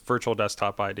think of this virtual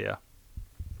desktop idea?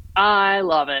 I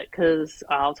love it because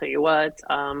I'll tell you what,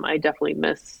 I definitely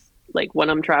miss, like, when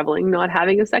I'm traveling, not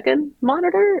having a second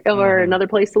monitor or another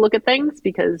place to look at things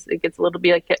because it gets a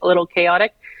little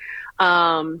chaotic.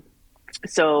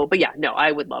 So, but yeah, no,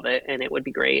 I would love it, and it would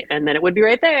be great, and then it would be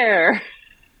right there.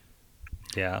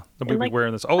 Yeah, we'd be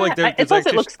wearing this. Oh, like it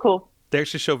looks cool. They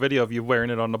actually show video of you wearing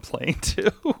it on the plane too.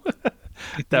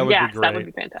 That would be great. That would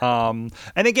be fantastic.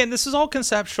 And again, this is all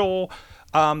conceptual.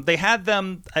 They had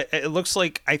them. It looks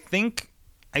like I think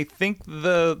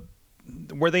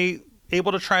were they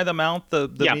able to try them out? The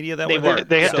media that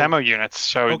they had demo units,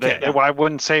 so I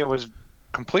wouldn't say it was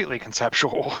completely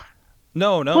conceptual.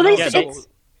 No. Well, go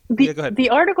ahead. The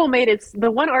article made it.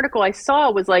 The one article I saw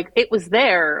was like it was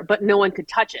there, but no one could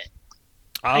touch it.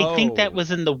 I think that was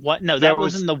in the one. No, that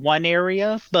was in the one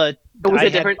area, but it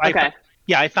was different. Okay.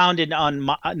 I found it on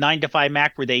 9 to 5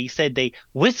 Mac where they said they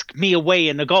whisked me away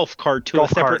in a golf cart to a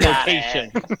separate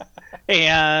location,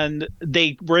 and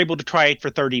they were able to try it for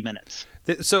 30 minutes.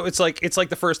 So it's like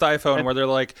the first iPhone where they're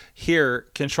like, here,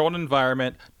 controlled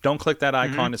environment, don't click that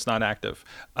icon, it's not active.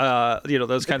 You know,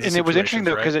 those kinds of situations. And it was interesting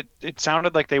though because it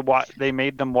sounded like they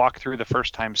made them walk through the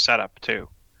first time setup too,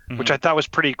 which I thought was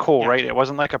pretty cool, right? It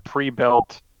wasn't like a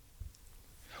pre-built.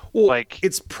 Well, like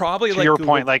it's probably to like your Google,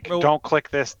 point, like don't click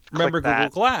this. Remember click Google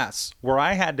that. Glass, where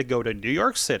I had to go to New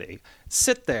York City,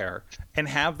 sit there, and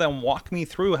have them walk me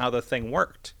through how the thing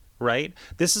worked. Right?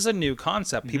 This is a new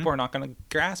concept. People are not going to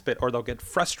grasp it, or they'll get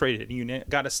frustrated. You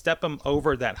got to step them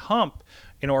over that hump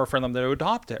in order for them to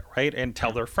adopt it, right? And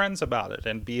tell their friends about it,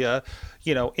 and be a,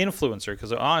 influencer.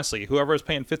 Because honestly, whoever was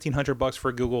paying $1,500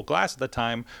 for Google Glass at the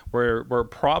time were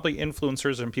probably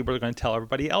influencers, and people are going to tell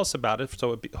everybody else about it.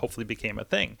 So it hopefully became a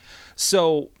thing.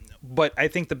 So, but I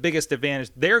think the biggest advantage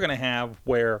they're going to have,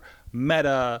 where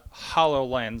Meta,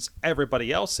 HoloLens,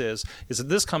 everybody else is that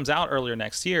this comes out earlier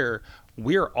next year.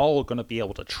 We're all going to be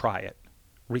able to try it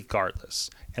regardless.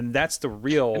 And that's the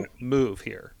real move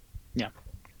here. Yeah.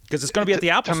 Because it's going to be at the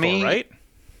Apple Store, right?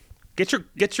 Get your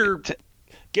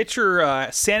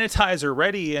sanitizer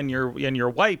ready and your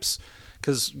wipes,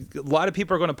 because a lot of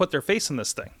people are going to put their face in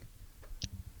this thing.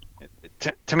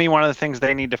 To me, one of the things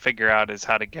they need to figure out is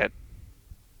how to get...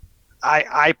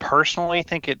 I personally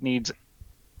think it needs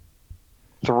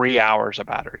 3 hours of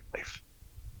battery life.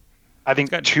 I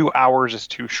think 2 hours is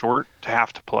too short to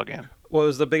have to plug in. What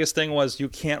was the biggest thing was you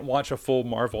can't watch a full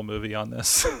Marvel movie on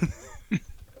this.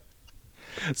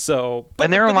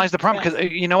 And therein lies the problem,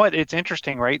 because you know what? It's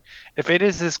interesting, right? If it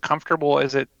is as comfortable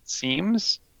as it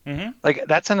seems, like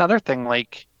that's another thing.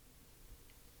 Like,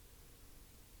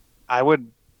 it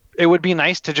would be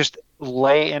nice to just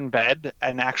lay in bed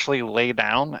and actually lay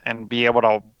down and be able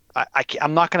to.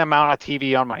 I'm not going to mount a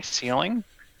TV on my ceiling.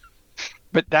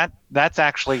 But that's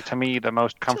actually, to me, the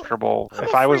most comfortable.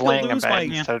 If I was laying in bed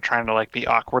instead of trying to like be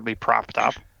awkwardly propped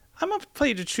up. I'm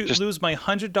afraid to lose my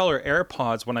 $100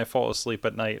 AirPods when I fall asleep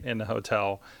at night in the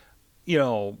hotel.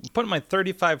 Put my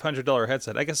 $3,500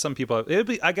 headset. I guess some people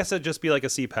it'd just be like a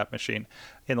CPAP machine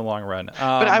in the long run.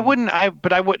 But I wouldn't.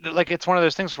 Like, it's one of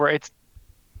those things where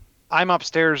I'm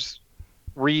upstairs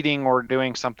reading or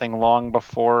doing something long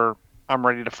before I'm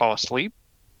ready to fall asleep.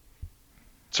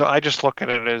 So I just look at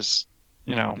it as.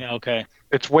 Okay.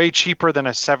 It's way cheaper than a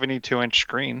 72-inch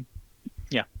screen.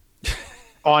 Yeah.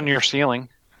 On your ceiling,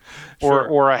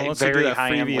 or a very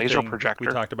high-end laser projector.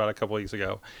 We talked about a couple weeks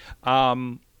ago.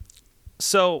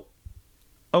 So,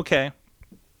 okay.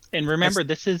 And remember,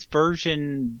 this is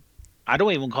version. I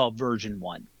don't even call it version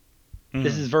 1.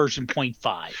 This is version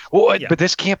 0.5. Well, Yeah. but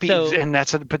this can't be, So- and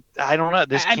but I don't know.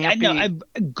 This can't be.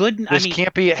 This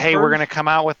can't be. Hey, we're going to come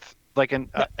out with like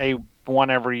a one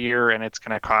every year, and it's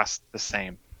going to cost the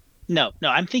same. No,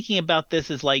 I'm thinking about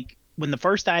this as like when the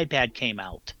first iPad came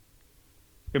out.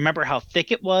 Remember how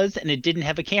thick it was, and it didn't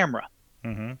have a camera.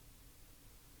 Mm-hmm.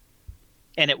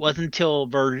 And it wasn't until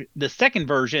the second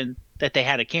version that they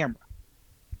had a camera.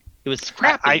 It was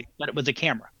crappy, but it was a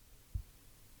camera.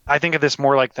 I think of this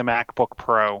more like the MacBook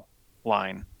Pro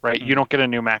line, right? Mm-hmm. You don't get a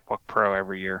new MacBook Pro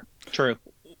every year. True.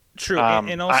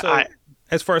 And also,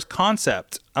 as far as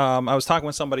concept, I was talking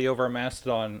with somebody over at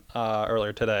Mastodon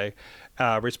earlier today,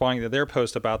 responding to their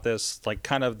post about this, like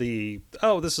kind of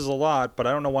this is a lot, but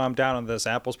I don't know why I'm down on this.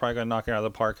 Apple's probably going to knock it out of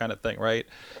the park kind of thing, right?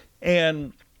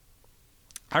 And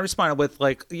I responded with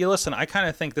like, listen, I kind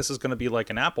of think this is going to be like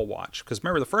an Apple Watch. Because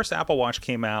remember, the first Apple Watch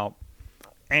came out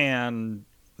and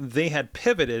they had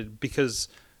pivoted because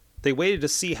they waited to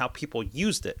see how people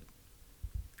used it.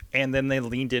 And then they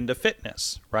leaned into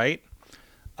fitness, right?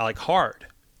 Like hard.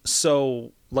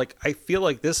 So like, I feel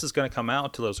like this is going to come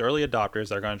out to those early adopters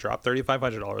that are going to drop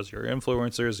 $3,500, your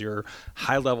influencers, your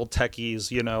high-level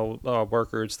techies,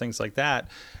 workers, things like that.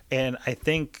 And I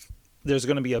think there's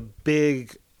going to be a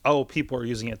big, people are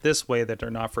using it this way that they're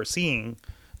not foreseeing,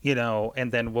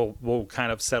 and then we'll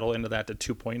kind of settle into that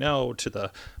to 2.0, to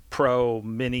the Pro,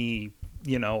 Mini,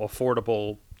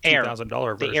 affordable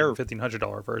 $2,000 version,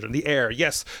 $1,500 version. The Air,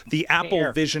 yes, the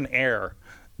Apple Vision Air.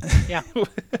 Yeah.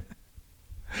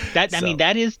 I mean,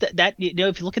 that is that.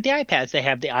 If you look at the iPads, they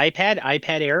have the iPad,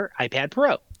 iPad Air, iPad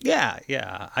Pro.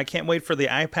 Yeah. I can't wait for the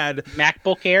iPad,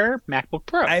 MacBook Air, MacBook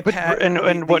Pro. iPad,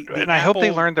 and I hope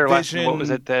they learned their lesson. What was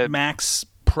it? The Max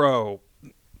Pro.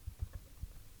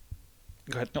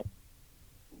 Go ahead. No.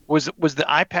 Was the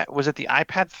iPad? Was it the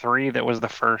iPad 3 that was the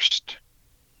first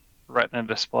Retina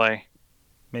display?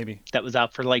 Maybe that was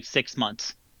out for like 6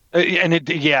 months.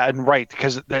 Right,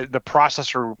 because the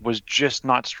processor was just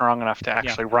not strong enough to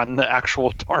actually run the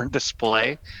actual darn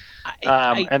display.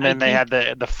 And then they had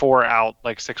the 4 out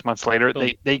like 6 months later.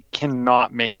 They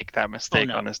cannot make that mistake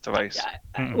on this device.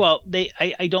 Well, they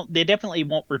definitely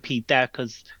won't repeat that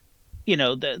because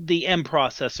the M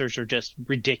processors are just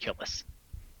ridiculous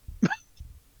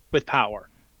with power.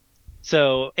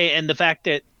 So, and the fact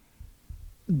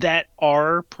that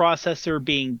our processor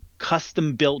being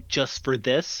custom built just for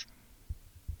this.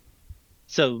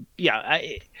 So yeah,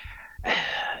 I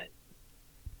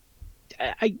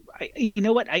you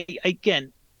know what,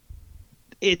 again,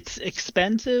 it's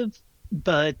expensive,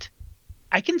 but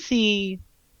I can see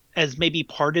as maybe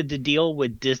part of the deal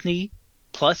with Disney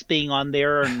Plus being on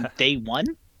there on day one.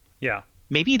 Yeah,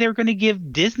 maybe they're going to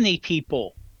give Disney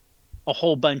people a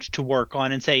whole bunch to work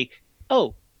on and say,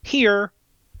 oh, here,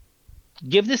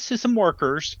 give this to some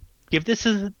workers, give this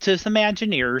to some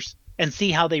engineers, and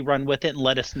see how they run with it and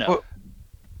let us know.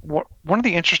 Well, one of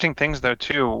the interesting things, though,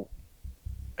 too,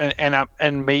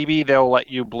 and maybe they'll let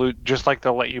you just like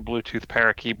they'll let you Bluetooth pair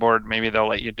a keyboard, maybe they'll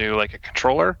let you do like a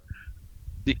controller.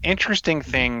 The interesting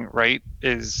thing, right,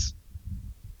 is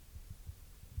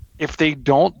if they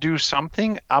don't do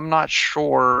something, I'm not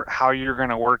sure how you're going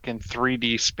to work in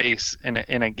 3D space in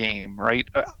a game, right?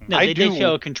 No, they did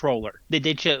show a controller. They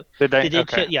did show. Did they? They did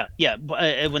okay. show, yeah.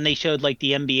 When they showed like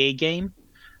the NBA game,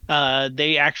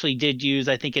 they actually did use,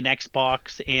 I think, an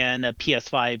Xbox and a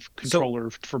PS5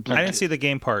 controller for Bluetooth. I didn't see the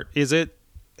game part.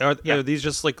 Are these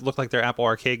just look like they're Apple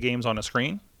Arcade games on a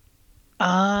screen?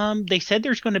 They said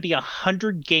there's going to be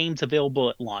 100 games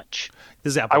available at launch.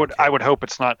 This is Apple I would hope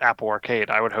it's not Apple Arcade.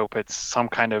 I would hope it's some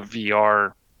kind of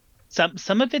VR.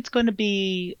 Some of it's going to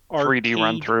be 3D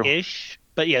run through ish,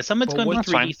 but yeah, some of it's going to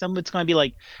be 3D. Fine. Some of it's going to be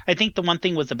like, I think the one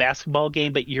thing was a basketball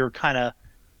game, but you're kind of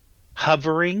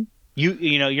hovering.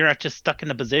 You're not just stuck in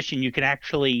a position. You can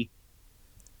actually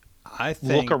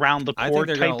look around the court. I think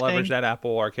they're going to leverage that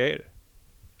Apple Arcade.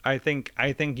 I think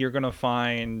you're going to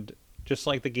find, just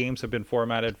like the games have been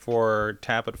formatted for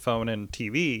tablet, phone, and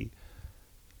TV,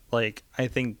 like, I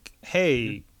think,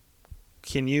 hey,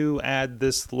 can you add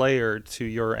this layer to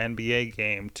your NBA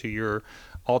game, to your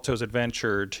Alto's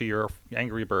Adventure, to your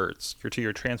Angry Birds, to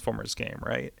your Transformers game,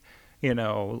 right?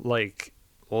 Like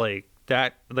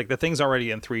that, like the thing's already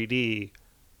in 3D,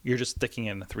 you're just sticking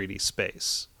in a 3D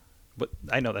space. But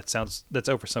I know that's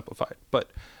oversimplified,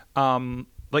 but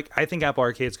I think Apple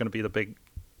Arcade is going to be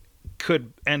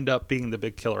could end up being the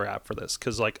big killer app for this,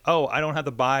 because I don't have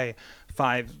to buy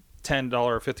 $5, $10,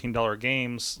 $15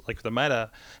 games like the Meta.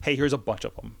 Hey, here's a bunch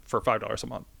of them for $5 a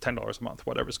month, $10 a month,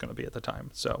 whatever it's going to be at the time.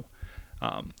 So,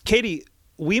 Katie,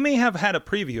 we may have had a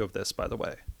preview of this, by the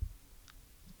way.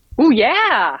 Oh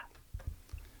yeah,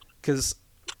 because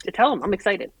Tell them I'm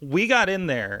excited. We got in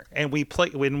there and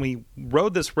when we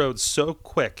rode this road so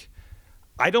quick.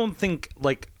 I don't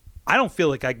feel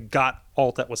like I got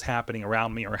all that was happening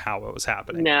around me or how it was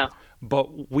happening. No.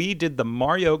 But we did the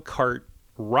Mario Kart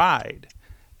ride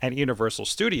at Universal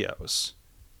Studios,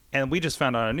 and we just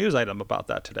found out a news item about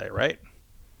that today, right?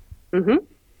 Mm-hmm.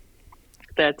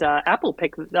 That Apple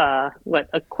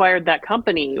acquired that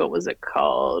company. What was it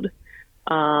called?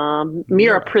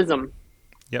 Mira Prism.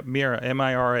 Yep, Mira,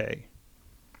 M-I-R-A.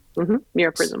 Mm-hmm.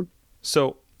 Mira Prism.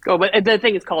 So. Oh, but the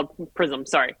thing is called Prism.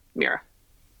 Sorry, Mira.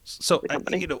 So,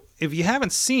 if you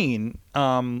haven't seen,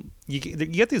 you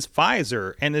get this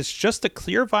visor, and it's just a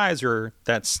clear visor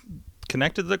that's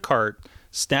connected to the cart,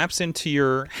 snaps into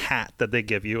your hat that they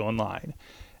give you online.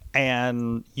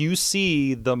 And you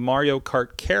see the Mario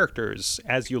Kart characters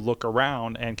as you look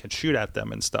around and can shoot at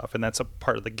them and stuff. And that's a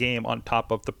part of the game on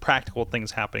top of the practical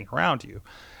things happening around you.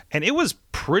 And it was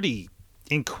pretty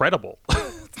incredible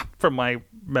from my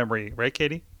memory. Right,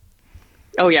 Katie?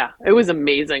 Oh yeah, it was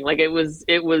amazing. Like it was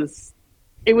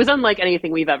unlike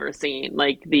anything we've ever seen.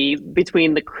 Like the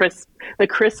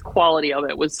crisp quality of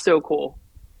it was so cool.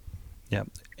 Yeah,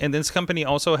 and this company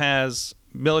also has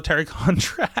military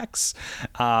contracts,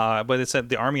 but it's at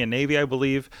the Army and Navy, I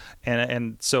believe,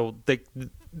 and so it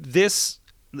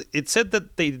said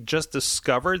that they just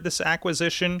discovered this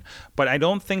acquisition, but I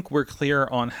don't think we're clear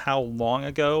on how long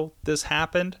ago this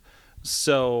happened.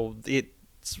 So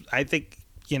I think.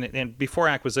 And before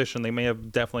acquisition, they may have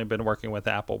definitely been working with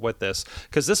Apple with this,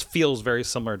 because this feels very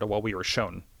similar to what we were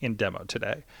shown in demo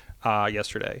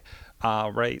yesterday,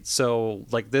 right? So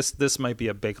like this might be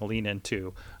a big lean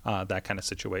into that kind of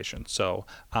situation. So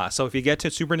if you get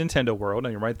to Super Nintendo World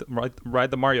and you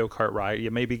ride the Mario Kart ride, you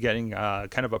may be getting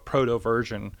kind of a proto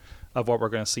version of what we're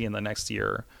going to see in the next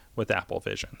year with Apple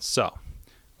Vision. So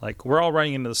like we're all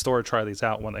running into the store to try these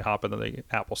out when they hop into the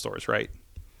Apple stores, right?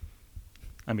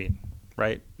 I mean.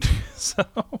 Right. So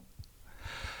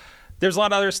there's a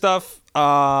lot of other stuff.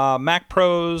 Mac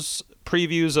Pros,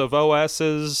 previews of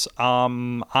OSs.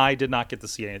 I did not get to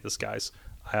see any of this, guys.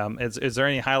 Is there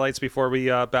any highlights before we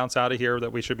bounce out of here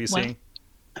that we should be seeing?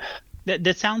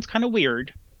 That sounds kind of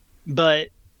weird, but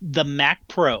the Mac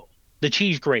Pro, the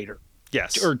cheese grater,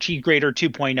 yes, or cheese grater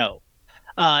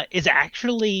 2.0, is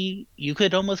actually, you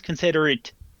could almost consider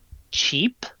it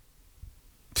cheap.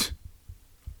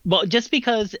 Well, just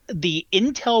because the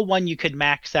Intel one you could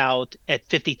max out at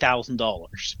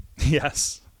 $50,000.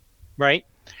 Yes. Right?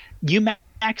 You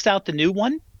max out the new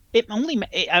one,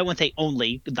 I wouldn't say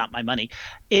only, not my money.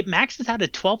 It maxes out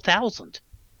at $12,000.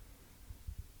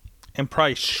 And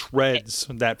probably shreds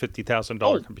that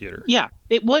 $50,000 computer. Yeah,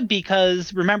 it would,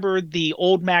 because remember the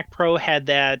old Mac Pro had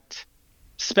that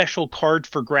special card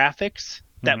for graphics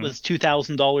that was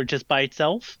 $2,000 just by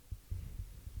itself.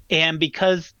 And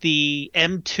because the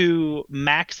M2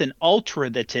 Max and Ultra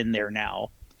that's in there now,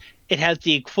 it has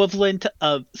the equivalent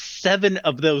of 7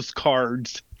 of those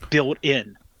cards built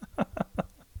in.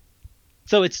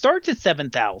 So it starts at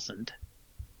 7,000.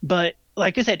 But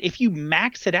like I said, if you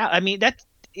max it out, I mean, that's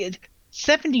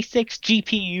 76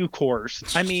 GPU cores.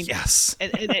 I mean, yes.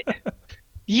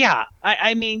 Yeah,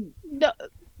 I mean,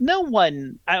 no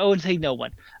one, I would say no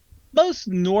one. Most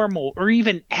normal or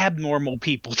even abnormal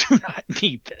people do not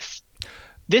need this.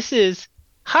 This is,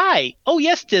 hi, oh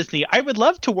yes, Disney, I would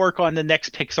love to work on the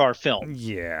next Pixar film.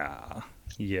 Yeah.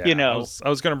 You know, I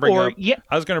was going to bring up. Yeah.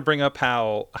 I was going to bring up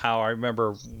how I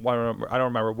remember. I don't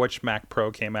remember which Mac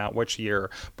Pro came out which year,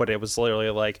 but it was literally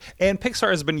like, and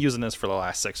Pixar has been using this for the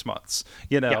last 6 months.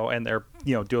 And they're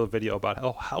do a video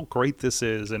about how great this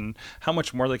is and how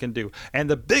much more they can do. And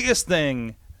the biggest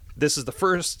thing. This is the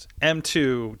first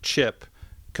M2 chip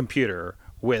computer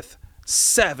with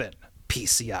 7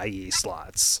 PCIe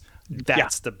slots.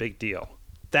 That's the big deal.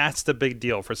 That's the big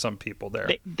deal for some people there.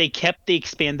 They kept the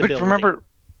expandability.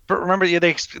 But remember, yeah,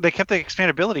 they kept the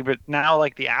expandability, but now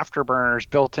like the afterburner is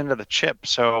built into the chip.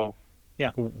 So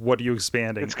yeah, what are you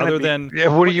expanding? What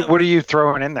are you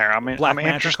throwing in there? I mean, I'm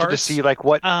interested cards? to see like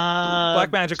what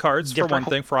Blackmagic cards for one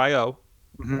thing for I/O.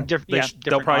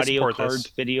 Different audio cards,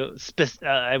 video.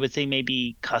 I would say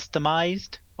maybe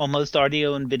customized, almost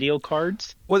audio and video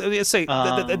cards. Well, say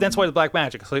that's why the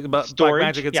Blackmagic. Like,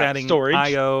 Blackmagic, it's adding storage.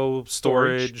 I/O,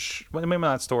 storage. Well, maybe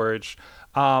not storage.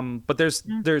 But there's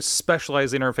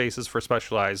specialized interfaces for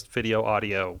specialized video,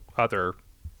 audio, other,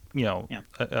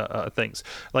 things.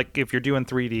 Like if you're doing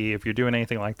 3D, if you're doing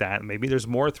anything like that, maybe there's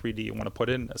more 3D you want to put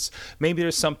in this. Maybe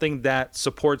there's something that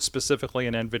supports specifically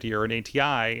an NVIDIA or an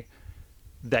ATI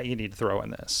that you need to throw in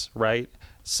this, right?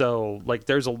 So, like,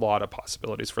 there's a lot of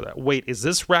possibilities for that. Wait, is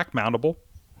this rack mountable?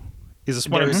 Is this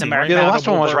one of the last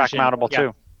one was rack mountable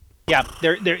too. Yeah,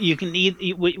 there you can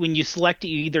when you select it,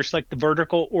 you either select the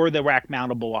vertical or the rack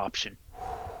mountable option.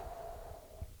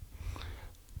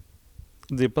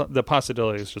 The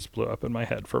possibilities just blew up in my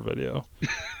head for video.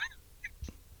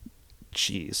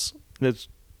 Jeez, that's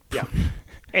Yeah,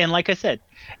 and like I said,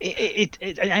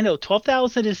 I know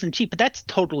 12,000 isn't cheap, but that's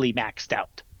totally maxed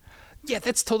out. yeah,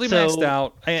 that's totally So- maxed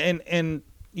out. And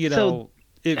you So, know,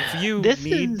 if you this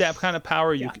need is- that kind of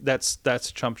power, yeah. that's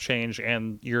chump change,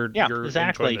 and you're exactly.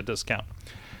 enjoying the discount.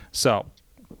 So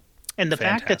And the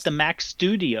fact that the Mac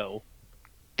Studio,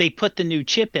 they put the new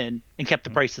chip in and kept the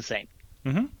price the same.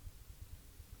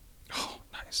 oh,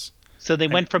 nice. So they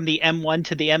went from the M1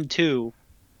 to the M2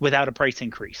 without a price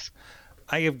increase.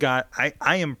 I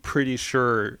am pretty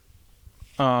sure.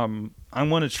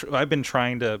 I've been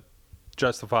trying to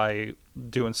justify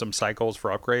doing some cycles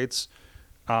for upgrades.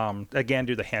 Again,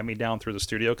 do the hand-me-down through the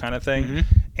studio kind of thing.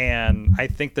 And I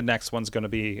think the next one's going to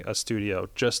be a studio,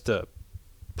 just to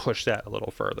push that a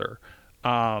little further,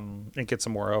 and get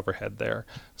some more overhead there.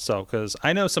 So, because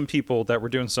I know some people that were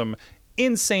doing some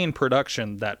insane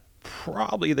production that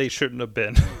probably they shouldn't have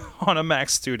been on a Mac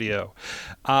Studio.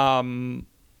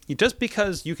 Just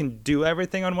because you can do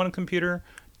everything on one computer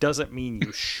doesn't mean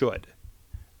you should.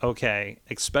 Okay,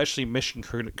 especially mission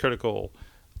critical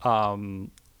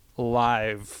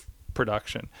live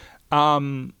production.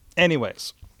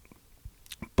 Anyways,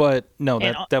 but no, that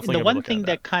And definitely. the gonna one look at thing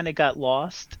that kind of got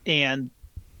lost, and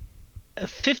a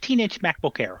 15-inch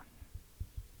MacBook Air.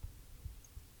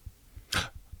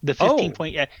 The 15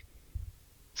 point.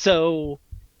 So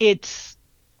it's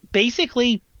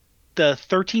basically the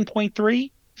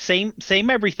 13.3, same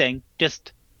everything,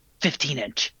 just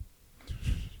 15-inch.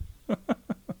 a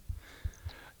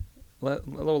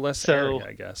little less So- area,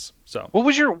 I guess. So What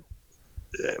was your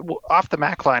off the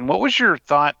Mac line? What was your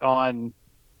thought on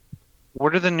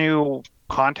what are the new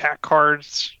contact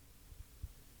cards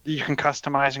that you can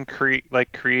customize and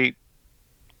create?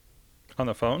 on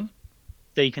the phone.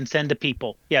 So you can send to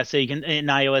people. Yeah, so you can in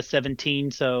iOS 17.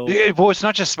 So Well, it's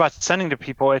not just about sending to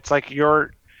people. It's like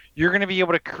you're going to be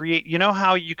able to create. You know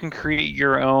how you can create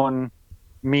your own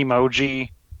memoji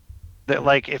that,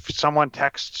 like, if someone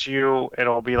texts you,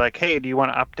 it'll be like, "Hey, do you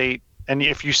want to update?" And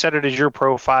if you set it as your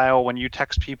profile, when you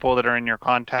text people that are in your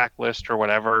contact list or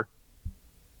whatever,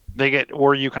 they get,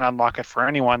 or you can unlock it for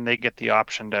anyone. They get the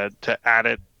option to add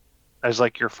it as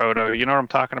like your photo. You know what I'm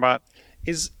talking about?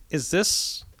 Is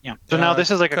this? Yeah. So now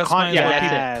this is like a customize Yeah, what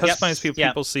that's people, it. customize Yep.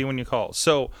 people see when you call.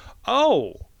 So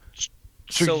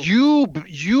So you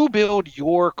build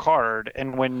your card,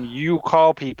 and when you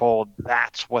call people,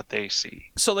 that's what they see.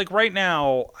 So like right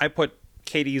now, I put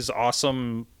Katie's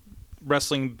awesome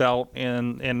wrestling belt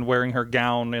and wearing her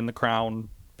gown and the crown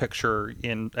picture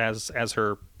in as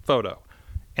her photo,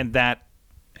 and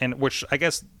which I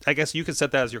guess you could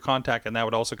set that as your contact, and that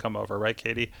would also come over, right,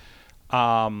 Katie?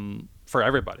 For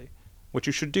everybody, which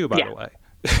you should do, by the way.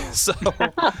 So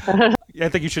I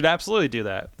think you should absolutely do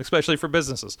that, especially for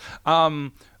businesses.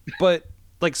 But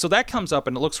like, so that comes up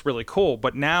and it looks really cool.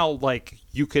 But now, like,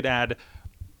 you could add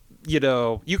in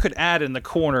the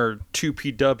corner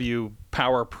 2PW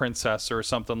Power Princess or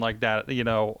something like that,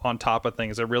 on top of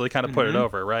things, and really kind of put it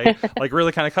over, right? Like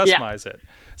really kind of customize it.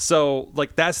 So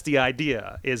like, that's the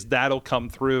idea, is that'll come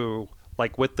through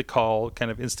like with the call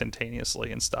kind of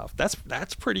instantaneously and stuff.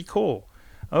 That's pretty cool.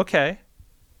 Okay.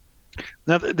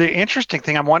 Now, the interesting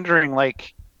thing, I'm wondering,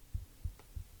 like,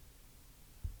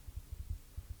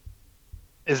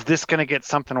 is this going to get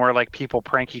something where like people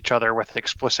prank each other with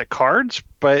explicit cards?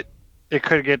 But it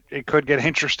could get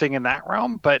interesting in that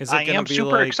realm. But Is it I gonna am be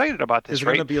super like- excited about this. Is it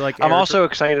Right? going to be like I'm Air- also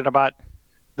excited about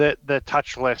the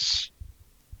touchless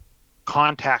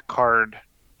contact card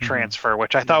transfer,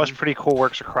 which I thought was pretty cool.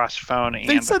 Works across phone and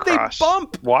They said they across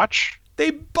bump. watch.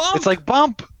 They bump. It's like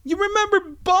bump. You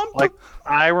remember bump? Like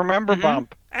I remember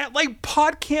bump. At like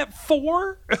PodCamp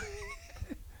 4.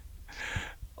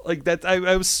 Like that,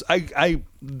 the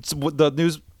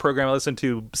news program I listened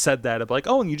to said that, of like,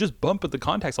 oh, and you just bump at the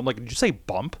contacts. I'm like, did you say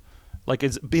bump? Like,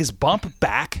 is bump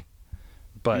back?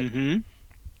 But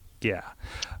yeah,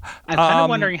 I'm kind of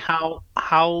wondering how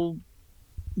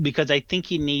because I think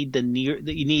you need the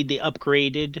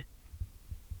upgraded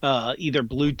either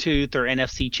Bluetooth or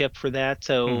NFC chip for that.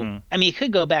 So I mean, it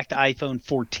could go back to iPhone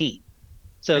 14.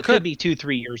 So it could be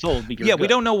 2-3 years old. But we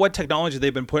don't know what technology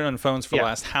they've been putting on phones for the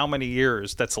last how many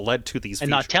years that's led to these and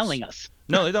features. not telling us.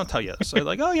 No, they don't tell you. So they're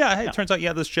like, oh yeah, hey, it turns out you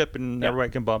have this chip and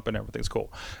everybody can bump and everything's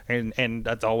cool. And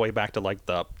that's all the way back to like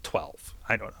the 12.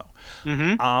 I don't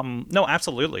know. No,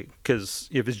 absolutely. Because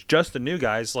if it's just the new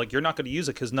guys, like, you're not going to use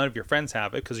it because none of your friends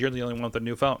have it because you're the only one with a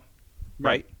new phone,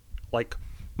 right? Like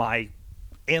my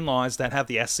in-laws that have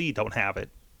the SC don't have it,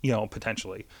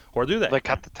 potentially, or do they? Like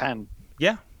cut the 10.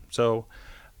 Yeah. So,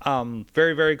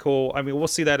 very, very cool. I mean, we'll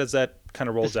see that as that kind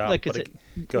of rolls out. Like But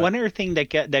one other thing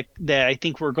that I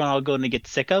think we're all going to get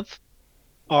sick of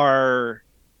are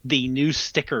the new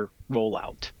sticker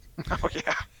rollout. Oh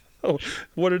yeah. Oh,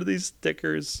 what are these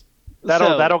stickers?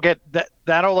 That'll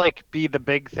like be the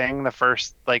big thing the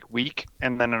first like week,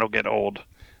 and then it'll get old.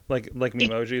 Like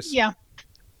emojis. Yeah.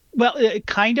 Well,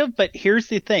 kind of, but here's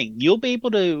the thing: you'll be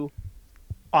able to,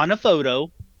 on a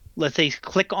photo, let's say,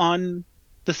 click on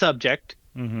the subject.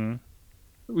 Mm-hmm.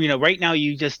 Right now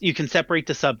you can separate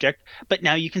the subject, but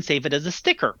now you can save it as a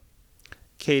sticker.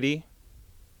 Katie,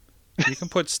 you can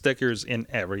put stickers in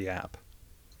every app.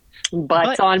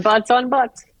 Butts on butts on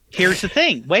butts. Here's the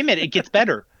thing. Wait a minute. It gets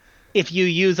better. If you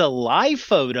use a live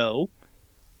photo,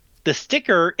 the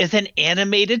sticker is an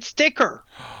animated sticker.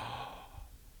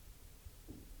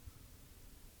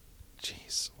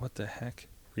 Jeez, what the heck?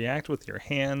 React with your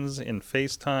hands in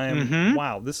FaceTime. Mm-hmm.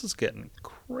 Wow, this is getting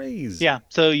crazy. Yeah,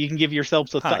 so you can give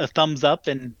yourselves a thumbs up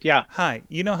and yeah. Hi,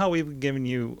 you know how we've given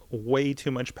you way too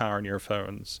much power in your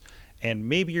phones, and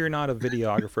maybe you're not a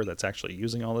videographer that's actually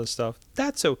using all this stuff?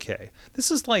 That's okay.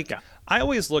 This is like, I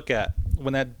always look at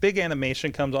when that big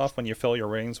animation comes off when you fill your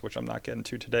rings, which I'm not getting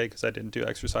to today because I didn't do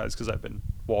exercise because I've been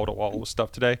wall-to-wall with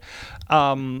stuff today,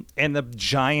 and the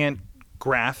giant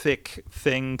graphic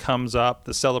thing comes up,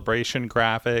 the celebration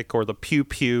graphic or the pew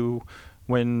pew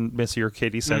when Missy or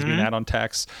Katie sends me that on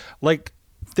text. Like,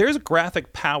 there's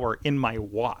graphic power in my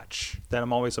watch that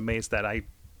I'm always amazed that I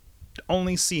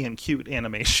only see in cute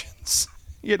animations,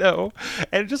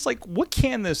 and just like, what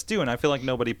can this do? And I feel like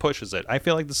nobody pushes it. I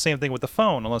feel like the same thing with the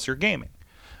phone, unless you're gaming,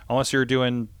 unless you're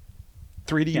doing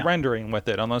 3D rendering with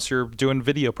it, unless you're doing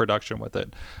video production with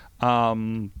it.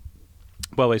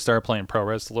 Well, I started playing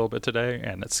ProRes a little bit today,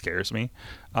 and it scares me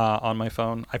on my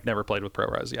phone. I've never played with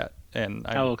ProRes yet, and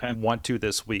I want to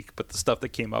this week, but the stuff that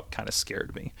came up kind of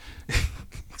scared me.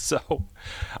 So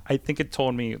I think it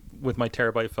told me with my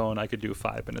terabyte phone I could do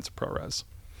 5 minutes of ProRes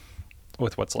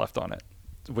with what's left on it,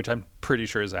 which I'm pretty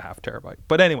sure is a half terabyte.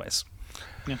 But anyways,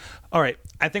 all right.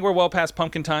 I think we're well past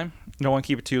pumpkin time. Don't want to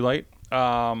keep it too late.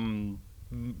 Chilla,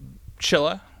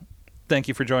 thank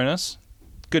you for joining us.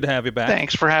 Good to have you back.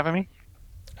 Thanks for having me.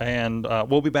 And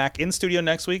we'll be back in studio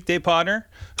next week. Dave Podner,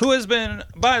 who has been,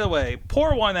 by the way,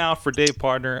 pour one out for Dave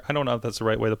Podner. I don't know if that's the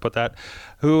right way to put that.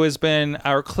 Who has been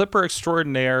our clipper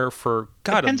extraordinaire for,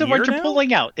 God, depends a year on what you're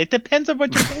pulling out. It depends on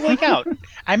what you're pulling out.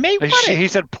 I may want it. He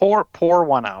said pour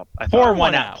one out. Pour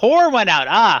one out. Pour one out.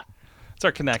 Ah. It's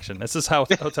our connection. This is how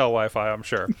hotel Wi-Fi, I'm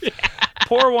sure.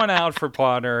 Pour one out for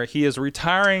Podner. He is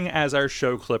retiring as our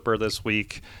show clipper this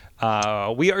week.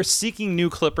 We are seeking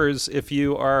new clippers. If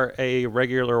you are a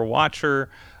regular watcher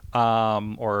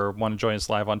or want to join us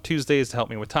live on Tuesdays to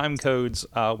help me with time codes,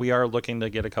 we are looking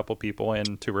to get a couple people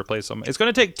in to replace them. It's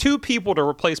going to take 2 people to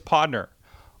replace Podner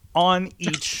on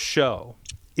each show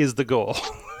is the goal.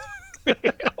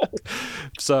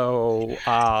 So,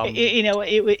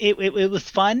 it was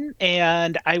fun,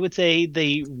 and I would say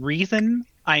the reason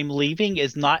I'm leaving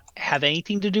is not have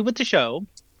anything to do with the show.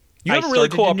 You have a really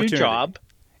cool opportunity. New job.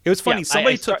 It was funny.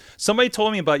 Somebody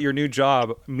told me about your new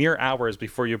job mere hours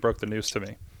before you broke the news to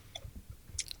me.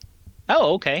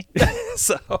 Oh, okay.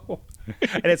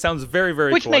 And it sounds very,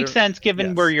 very Which cool. makes sense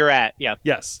given where you're at. Yeah.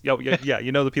 Yes. Yeah.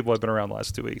 You know the people have been around the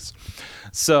last 2 weeks.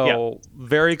 So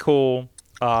very cool.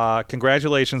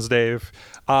 Congratulations, Dave.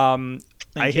 I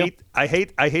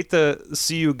hate to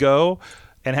see you go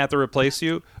and have to replace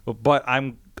you, but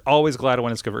I'm always glad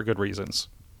when it's for good reasons.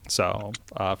 So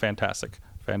fantastic.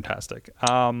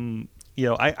 I'm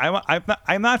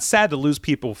not sad to lose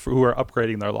people who are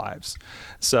upgrading their lives.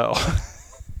 So,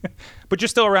 but you're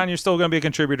still around. You're still going to be a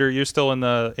contributor. You're still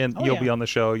you'll be on the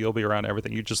show. You'll be around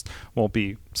everything. You just won't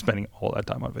be spending all that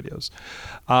time on videos.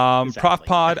 Exactly. Prof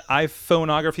Pod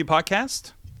iPhoneography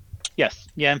podcast. Yes.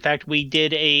 Yeah. In fact, we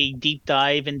did a deep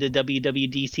dive into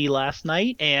WWDC last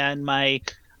night, and my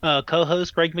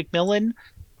co-host Greg McMillan,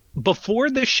 before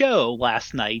the show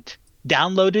last night,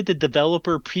 downloaded the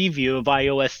developer preview of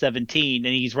iOS 17,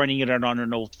 and he's running it on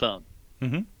an old phone.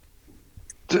 Mm-hmm.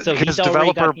 So because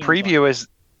developer preview is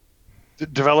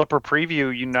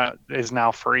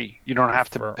now free. You don't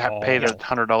have to pay the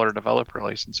 $100 developer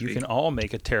license fee. You can all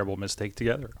make a terrible mistake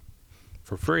together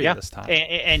for free this time.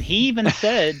 And he even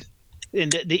said,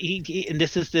 and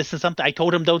this is something I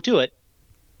told him, don't do it.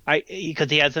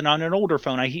 Because he has it on an older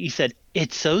phone. He said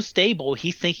it's so stable.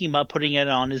 He's thinking about putting it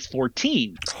on his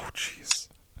 14. Oh, jeez.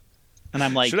 And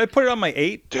I'm like, should I put it on my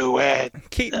 8? Do it.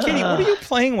 Katie, what are you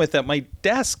playing with at my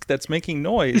desk that's making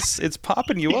noise? It's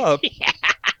popping you up.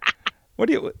 What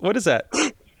is that?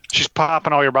 She's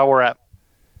popping all your bubble wrap.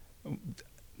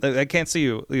 I can't see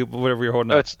you. Whatever you're holding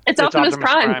No, up. It's Optimus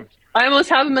Prime. I almost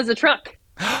have him as a truck.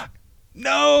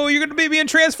 No, you're gonna be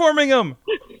transforming him.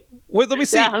 Wait, let me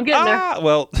see. Yeah, I'm getting there.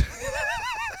 Well,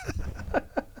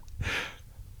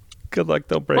 good luck.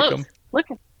 They'll break them. Look.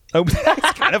 Oh,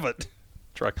 it's kind of a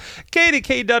truck. Katie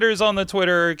K Dutters on the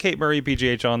Twitter, Kate Murray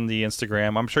PGH on the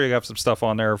Instagram. I'm sure you have some stuff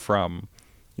on there from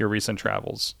your recent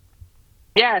travels.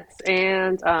 Yes,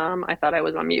 and I thought I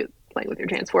was on mute playing with your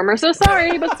transformer. So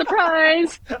sorry, but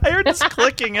surprise. I heard this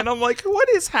clicking, and I'm like, "What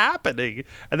is happening?"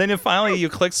 And then finally, you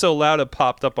clicked so loud it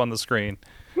popped up on the screen.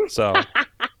 So.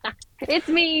 It's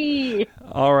me.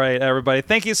 All right, everybody.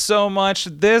 Thank you so much.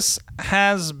 This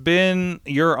has been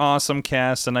your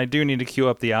AwesomeCast, and I do need to cue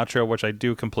up the outro, which I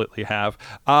do completely have.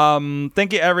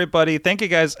 Thank you, everybody. Thank you,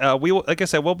 guys. Like I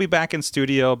said, we'll be back in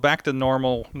studio, back to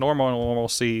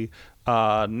normalcy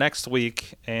next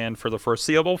week, and for the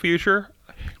foreseeable future.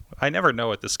 I never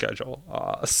know at the schedule.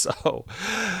 So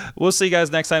we'll see you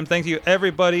guys next time. Thank you,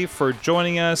 everybody, for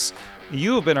joining us.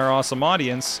 You have been our awesome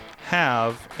audience.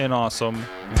 Have an awesome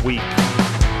week.